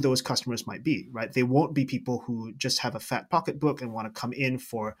who those customers might be, right? They won't be people who just have a fat pocketbook and want to come in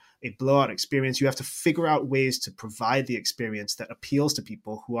for a blowout experience. You have to figure out ways to provide the experience that appeals to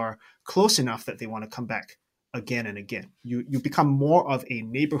people who are close enough that they want to come back again and again. You become more of a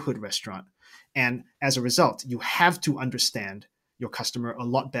neighborhood restaurant. And as a result, you have to understand your customer a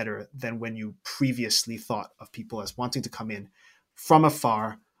lot better than when you previously thought of people as wanting to come in from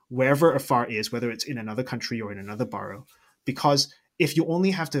afar, wherever afar is, whether it's in another country or in another borough. Because if you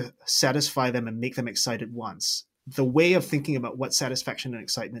only have to satisfy them and make them excited once, the way of thinking about what satisfaction and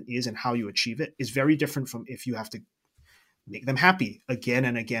excitement is and how you achieve it is very different from if you have to make them happy again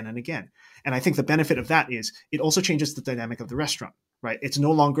and again and again. And I think the benefit of that is it also changes the dynamic of the restaurant, right? It's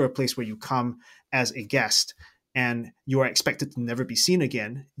no longer a place where you come as a guest and you are expected to never be seen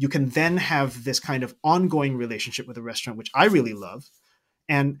again. You can then have this kind of ongoing relationship with the restaurant, which I really love.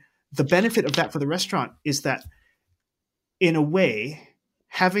 And the benefit of that for the restaurant is that, in a way,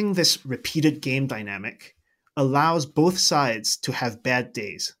 having this repeated game dynamic allows both sides to have bad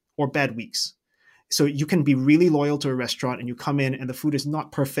days or bad weeks. So you can be really loyal to a restaurant and you come in and the food is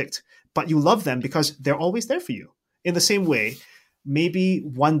not perfect, but you love them because they're always there for you. In the same way, maybe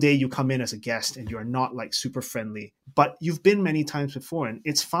one day you come in as a guest and you're not like super friendly, but you've been many times before and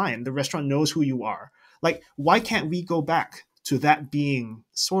it's fine. The restaurant knows who you are. Like, why can't we go back to that being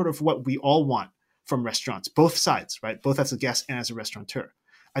sort of what we all want from restaurants, both sides, right? Both as a guest and as a restaurateur.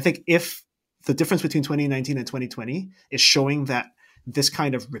 I think if the difference between 2019 and 2020 is showing that this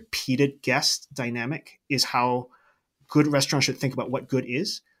kind of repeated guest dynamic is how good restaurants should think about what good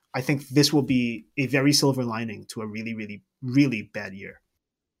is, I think this will be a very silver lining to a really, really, really bad year.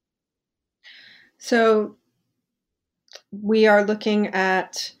 So we are looking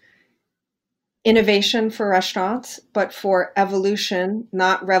at innovation for restaurants, but for evolution,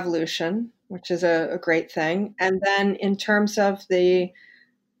 not revolution, which is a great thing. And then in terms of the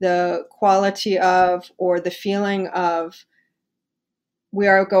quality of or the feeling of, we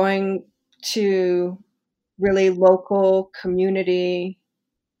are going to really local community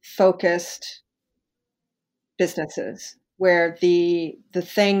focused businesses where the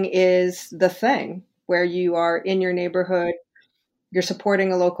thing is the thing, where you are in your neighborhood, you're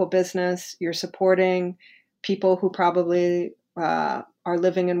supporting a local business, you're supporting people who probably are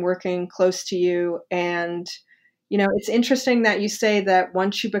living and working close to you. And it's interesting that you say that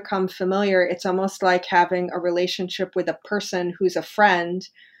once you become familiar, it's almost like having a relationship with a person who's a friend.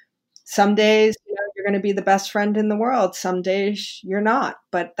 Some days, you're going to be the best friend in the world. Some days you're not,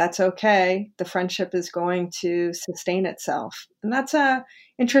 but that's okay. The friendship is going to sustain itself. And that's a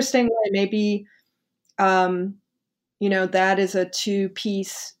interesting way. Maybe, um, that is a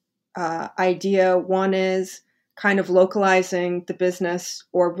two-piece idea. One is kind of localizing the business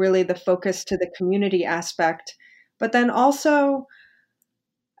or really the focus to the community aspect, but then also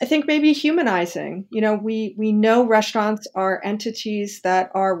I think maybe humanizing. We know restaurants are entities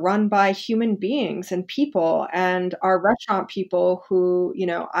that are run by human beings and people, and our restaurant people who,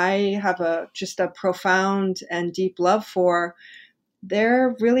 I have just a profound and deep love for.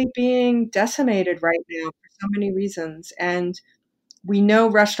 They're really being decimated right now for so many reasons. And we know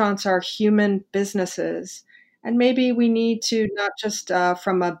restaurants are human businesses. And maybe we need to, not just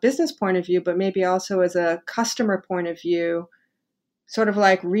from a business point of view, but maybe also as a customer point of view, sort of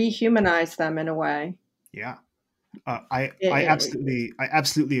like rehumanize them in a way. Yeah. It, I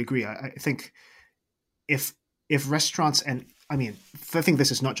absolutely agree. I think if restaurants, and I mean, I think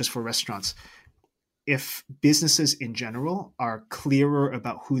this is not just for restaurants, if businesses in general are clearer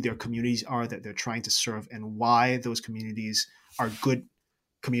about who their communities are that they're trying to serve and why those communities are good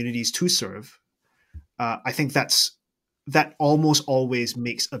communities to serve, I think that almost always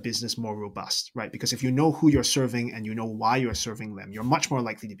makes a business more robust, right? Because if you know who you're serving and you know why you're serving them, you're much more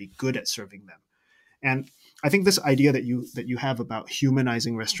likely to be good at serving them. And I think this idea that you have about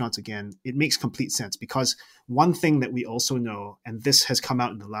humanizing restaurants again, it makes complete sense, because one thing that we also know, and this has come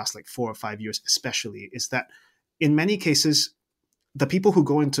out in the last like 4 or 5 years especially, is that in many cases the people who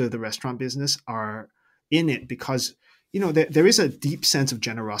go into the restaurant business are in it because there is a deep sense of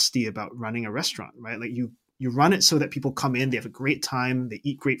generosity about running a restaurant, right? Like you run it so that people come in, they have a great time, they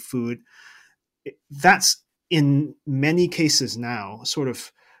eat great food. That's in many cases now sort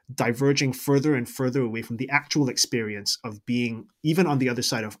of diverging further and further away from the actual experience of being even on the other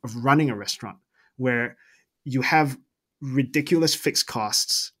side of running a restaurant, where you have ridiculous fixed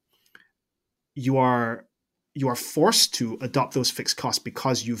costs. You are forced to adopt those fixed costs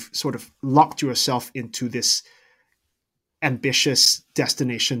because you've sort of locked yourself into this ambitious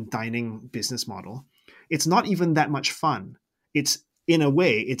destination dining business model. It's not even that much fun. It's, in a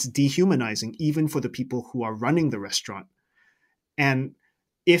way, it's dehumanizing even for the people who are running the restaurant. And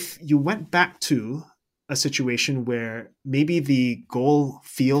if you went back to a situation where maybe the goal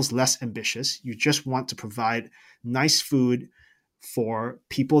feels less ambitious, you just want to provide nice food for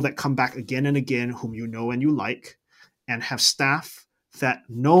people that come back again and again, whom you know and you like, and have staff that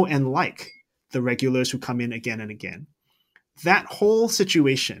know and like the regulars who come in again and again, that whole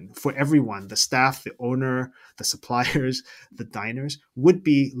situation for everyone, the staff, the owner, the suppliers, the diners, would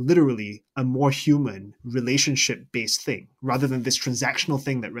be literally a more human relationship based thing rather than this transactional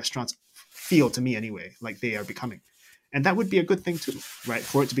thing that restaurants feel, to me anyway, like they are becoming. And that would be a good thing too, right?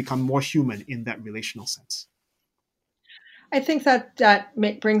 For it to become more human in that relational sense. I think that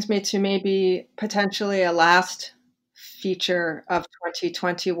brings me to maybe potentially a last feature of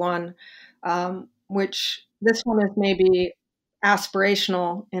 2021, which this one is maybe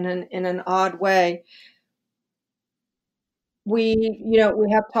aspirational in an odd way. We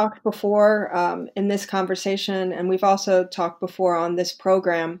have talked before in this conversation, and we've also talked before on this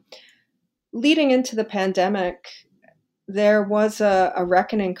program. Leading into the pandemic, there was a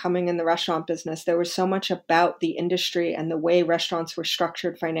reckoning coming in the restaurant business. There was so much about the industry and the way restaurants were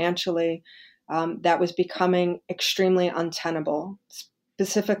structured financially that was becoming extremely untenable,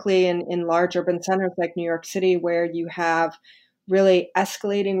 specifically in large urban centers like New York City, where you have really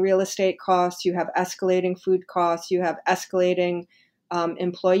escalating real estate costs, you have escalating food costs, you have escalating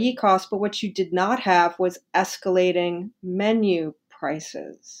employee costs. But what you did not have was escalating menu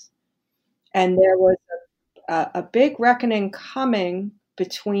prices. And there was a big reckoning coming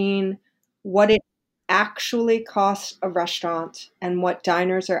between what it actually costs a restaurant and what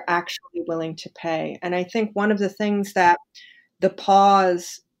diners are actually willing to pay. And I think one of the things that the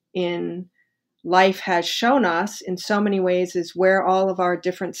pause in life has shown us in so many ways is where all of our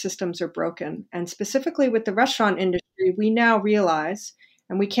different systems are broken. And specifically with the restaurant industry, we now realize,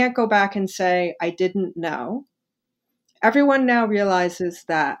 and we can't go back and say, I didn't know. Everyone now realizes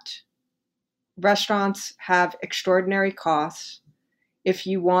that restaurants have extraordinary costs. If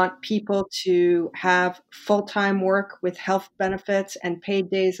you want people to have full time work with health benefits and paid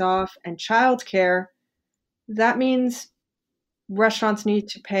days off and childcare, that means restaurants need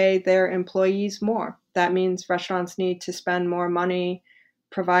to pay their employees more. That means restaurants need to spend more money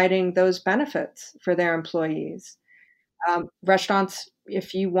providing those benefits for their employees. Restaurants,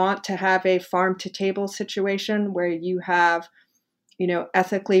 if you want to have a farm to table situation where you have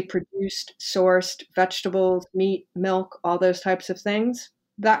ethically produced, sourced vegetables, meat, milk, all those types of things,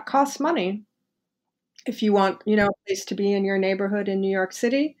 that costs money. If you want, a place to be in your neighborhood in New York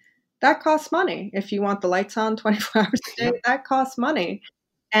City, that costs money. If you want the lights on 24 hours a day, Yep. that costs money.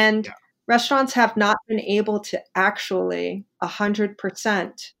 And Yeah. restaurants have not been able to actually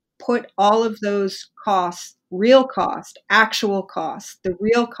 100% put all of those costs, real cost, actual cost, the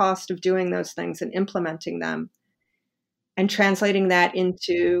real cost of doing those things and implementing them and translating that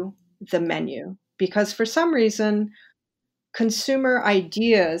into the menu. Because for some reason, consumer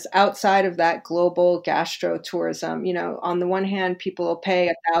ideas outside of that global gastro tourism, on the one hand, people will pay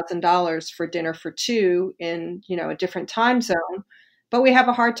 $1,000 for dinner for two in, a different time zone, but we have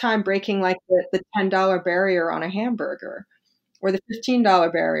a hard time breaking like the $10 barrier on a hamburger. or the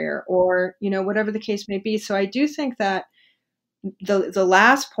 $15 barrier, or, whatever the case may be. So I do think that the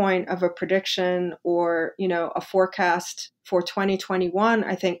last point of a prediction or, a forecast for 2021,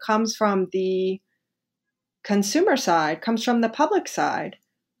 I think comes from the consumer side, comes from the public side.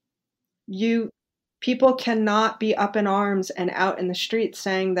 People cannot be up in arms and out in the streets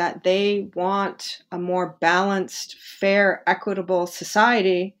saying that they want a more balanced, fair, equitable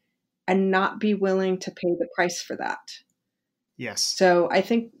society and not be willing to pay the price for that. Yes. So I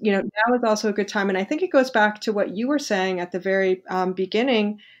think, now is also a good time. And I think it goes back to what you were saying at the very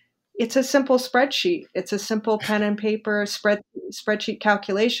beginning. It's a simple spreadsheet. It's a simple pen and paper spreadsheet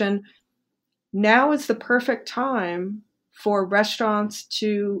calculation. Now is the perfect time for restaurants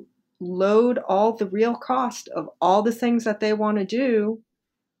to load all the real cost of all the things that they want to do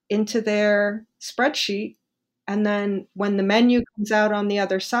into their spreadsheet. And then when the menu comes out on the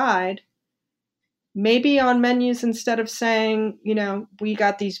other side, maybe on menus, instead of saying, we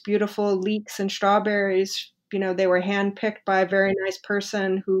got these beautiful leeks and strawberries, they were handpicked by a very nice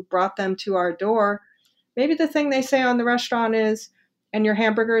person who brought them to our door. Maybe the thing they say on the restaurant is, and your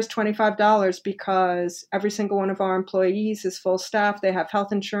hamburger is $25 because every single one of our employees is full staff. They have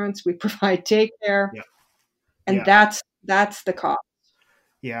health insurance. We provide daycare. Yeah. And that's the cost.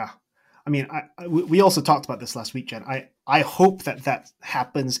 Yeah. I mean, we also talked about this last week, Jen. I hope that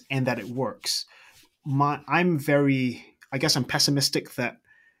happens and that it works. I'm pessimistic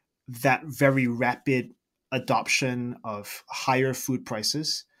that very rapid adoption of higher food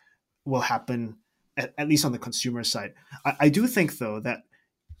prices will happen, at least on the consumer side. I do think, though, that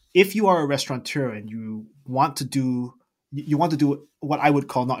if you are a restaurateur and you want to do what I would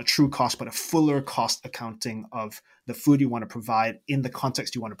call not a true cost, but a fuller cost accounting of the food you want to provide in the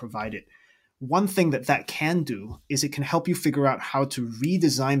context you want to provide it, one thing that can do is it can help you figure out how to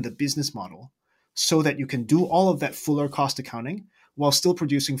redesign the business model so that you can do all of that fuller cost accounting while still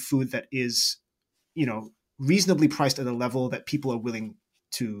producing food that is, reasonably priced at a level that people are willing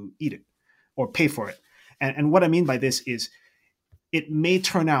to eat it or pay for it. And what I mean by this is it may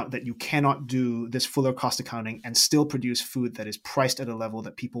turn out that you cannot do this fuller cost accounting and still produce food that is priced at a level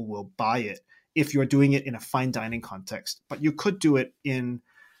that people will buy it if you're doing it in a fine dining context. But you could do it in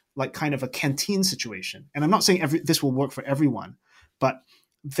like kind of a canteen situation. And I'm not saying this will work for everyone, but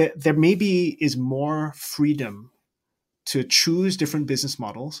there maybe is more freedom to choose different business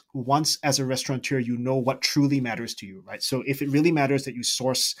models once, as a restaurateur, you know what truly matters to you, right? So if it really matters that you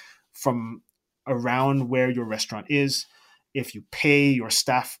source from around where your restaurant is, if you pay your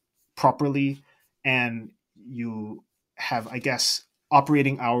staff properly, and you have, I guess,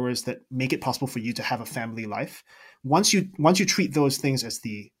 operating hours that make it possible for you to have a family life, once you treat those things as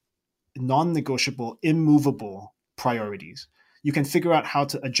the non-negotiable, immovable priorities, you can figure out how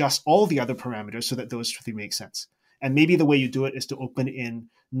to adjust all the other parameters so that those three make sense. And maybe the way you do it is to open in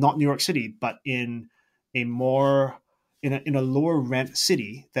not New York City, but in a lower rent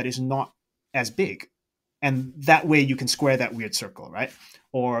city that is not as big. And that way you can square that weird circle, right?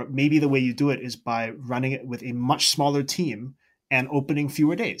 Or maybe the way you do it is by running it with a much smaller team and opening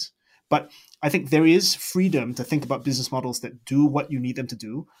fewer days. But I think there is freedom to think about business models that do what you need them to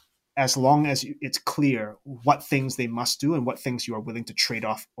do, as long as it's clear what things they must do and what things you are willing to trade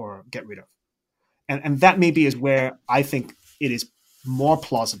off or get rid of. And that maybe is where I think it is more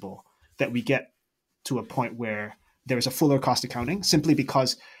plausible that we get to a point where there is a fuller cost accounting, simply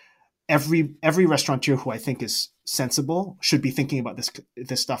because every restaurateur who I think is sensible should be thinking about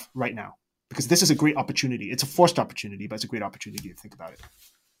this stuff right now, because this is a great opportunity. It's a forced opportunity, but it's a great opportunity to think about it.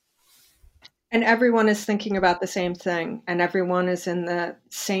 And everyone is thinking about the same thing, and everyone is in the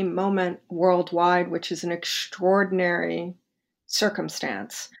same moment worldwide, which is an extraordinary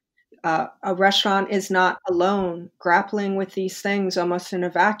circumstance. A restaurant is not alone grappling with these things almost in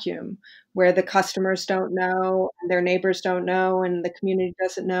a vacuum, where the customers don't know, and their neighbors don't know, and the community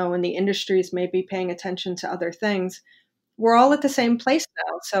doesn't know, and the industries may be paying attention to other things. We're all at the same place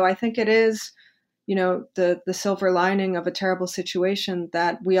now. So I think it is, the silver lining of a terrible situation,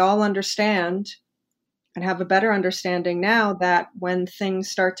 that we all understand and have a better understanding now that when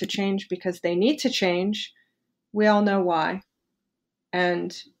things start to change because they need to change, we all know why.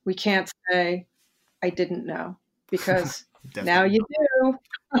 And we can't say, I didn't know, because now you do.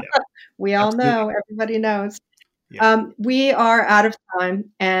 Yeah, we all absolutely. know, everybody knows. Yeah. We are out of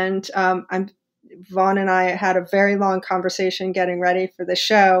time, and Vaughn and I had a very long conversation getting ready for the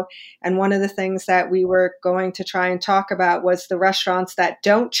show. And one of the things that we were going to try and talk about was the restaurants that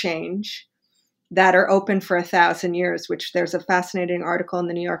don't change, that are open for 1,000 years, which there's a fascinating article in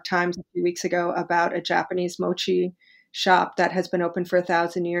the New York Times a few weeks ago about a Japanese mochi shop that has been open for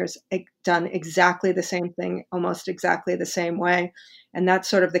 1,000 years, done exactly the same thing, almost exactly the same way. And that's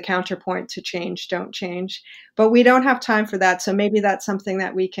sort of the counterpoint to change, don't change. But we don't have time for that. So maybe that's something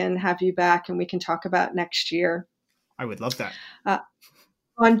that we can have you back and we can talk about next year. I would love that.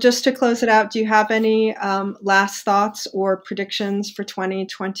 Just to close it out, do you have any last thoughts or predictions for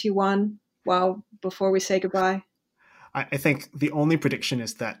 2021 before we say goodbye? I think the only prediction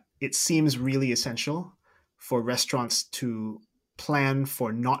is that it seems really essential for restaurants to plan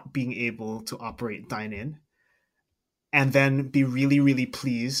for not being able to operate dine-in and then be really, really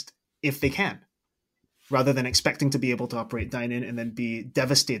pleased if they can, rather than expecting to be able to operate dine-in and then be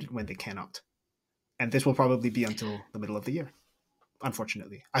devastated when they cannot. And this will probably be until the middle of the year,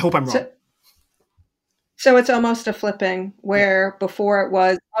 unfortunately. I hope I'm wrong. So it's almost a flipping where before it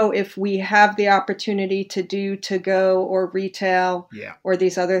was, if we have the opportunity to do to-go or retail or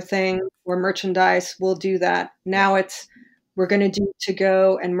these other things or merchandise, we'll do that. Now it's we're going to do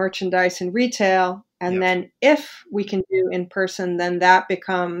to-go and merchandise and retail. And then if we can do in person, then that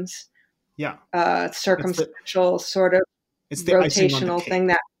becomes circumstantial sort of it's the rotational thing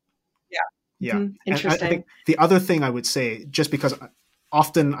that, interesting. And I think the other thing I would say, just because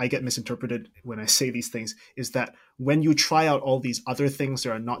often I get misinterpreted when I say these things, is that when you try out all these other things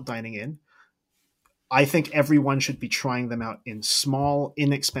that are not dining in, I think everyone should be trying them out in small,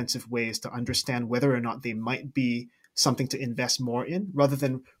 inexpensive ways to understand whether or not they might be something to invest more in, rather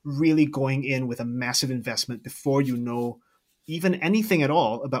than really going in with a massive investment before you know even anything at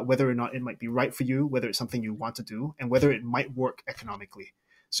all about whether or not it might be right for you, whether it's something you want to do, and whether it might work economically.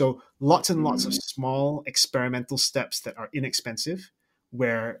 So lots and lots of small experimental steps that are inexpensive,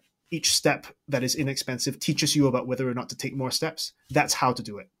 where each step that is inexpensive teaches you about whether or not to take more steps. That's how to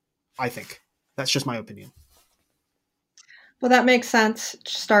do it, I think. That's just my opinion. Well, that makes sense.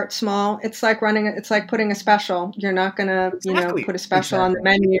 Start small. It's like putting a special. You're not going to, put a special on the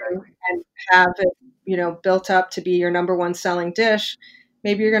menu and have it, built up to be your number one selling dish.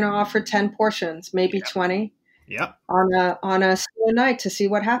 Maybe you're going to offer 10 portions, maybe 20 on a slow night to see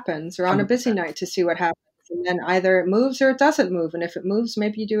what happens, or on 100%. A busy night to see what happens. And then either it moves or it doesn't move. And if it moves,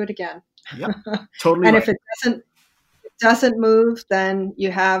 maybe you do it again. Yep, totally. And right. if it doesn't move, then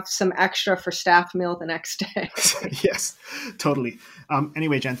you have some extra for staff meal the next day. Yes, totally.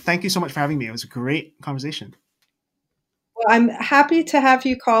 Anyway, Jen, thank you so much for having me. It was a great conversation. Well, I'm happy to have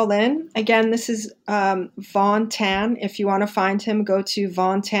you call in. Again, this is Vaughn Tan. If you want to find him, go to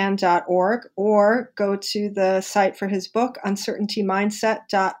vaughntan.org or go to the site for his book,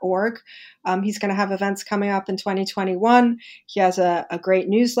 uncertaintymindset.org. He's going to have events coming up in 2021. He has a great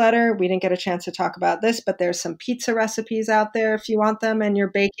newsletter. We didn't get a chance to talk about this, but there's some pizza recipes out there if you want them and you're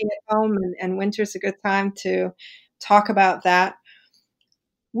baking at home, and winter's a good time to talk about that.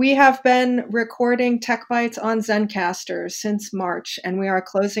 We have been recording Tech Bites on Zencastr since March, and we are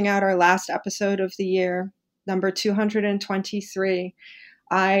closing out our last episode of the year, number 223.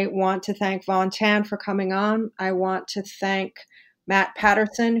 I want to thank Vaughn Tan for coming on. I want to thank Matt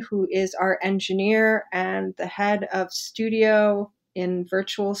Patterson, who is our engineer and the head of studio in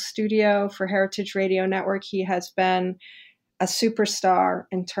Virtual Studio for Heritage Radio Network. He has been a superstar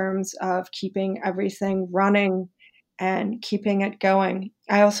in terms of keeping everything running and keeping it going.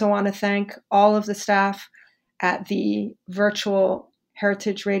 I also want to thank all of the staff at the Virtual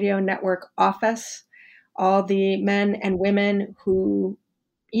Heritage Radio Network office, all the men and women who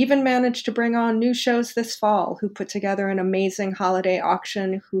even managed to bring on new shows this fall, who put together an amazing holiday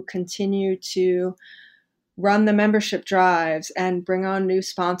auction, who continue to run the membership drives and bring on new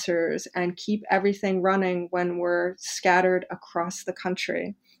sponsors and keep everything running when we're scattered across the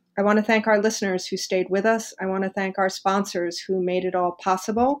country. I want to thank our listeners who stayed with us. I want to thank our sponsors who made it all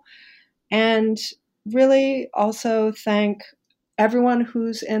possible. And really also thank everyone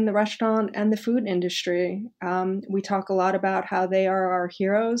who's in the restaurant and the food industry. We talk a lot about how they are our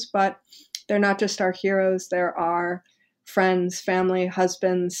heroes, but they're not just our heroes. They're our friends, family,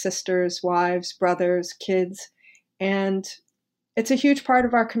 husbands, sisters, wives, brothers, kids. And it's a huge part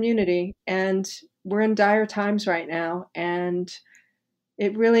of our community. And we're in dire times right now. And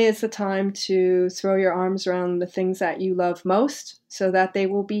it really is the time to throw your arms around the things that you love most so that they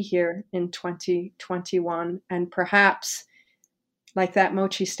will be here in 2021 and perhaps like that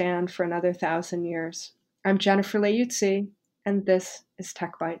mochi stand for another 1,000 years. I'm Jennifer Leuzzi, and this is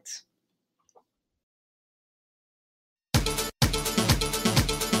Tech Bites.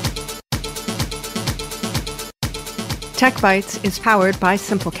 Tech Bites is powered by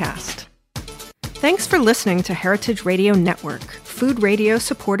Simplecast. Thanks for listening to Heritage Radio Network, food radio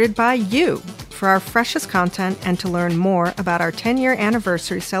supported by you. For our freshest content and to learn more about our 10-year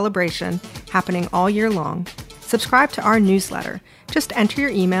anniversary celebration happening all year long, Subscribe to our newsletter. Just enter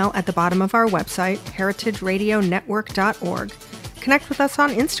your email at the bottom of our website, heritageradionetwork.org. Connect with us on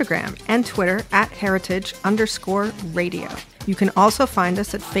Instagram and Twitter at heritage_radio. You can also find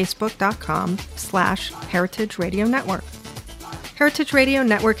us at facebook.com/Heritage Radio Network. Heritage Radio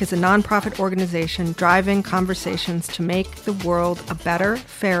Network is a nonprofit organization driving conversations to make the world a better,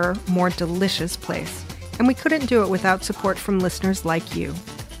 fairer, more delicious place. And we couldn't do it without support from listeners like you.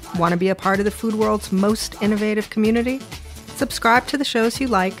 Want to be a part of the food world's most innovative community? Subscribe to the shows you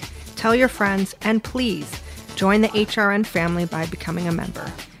like, tell your friends, and please join the HRN family by becoming a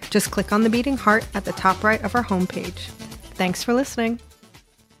member. Just click on the beating heart at the top right of our homepage. Thanks for listening.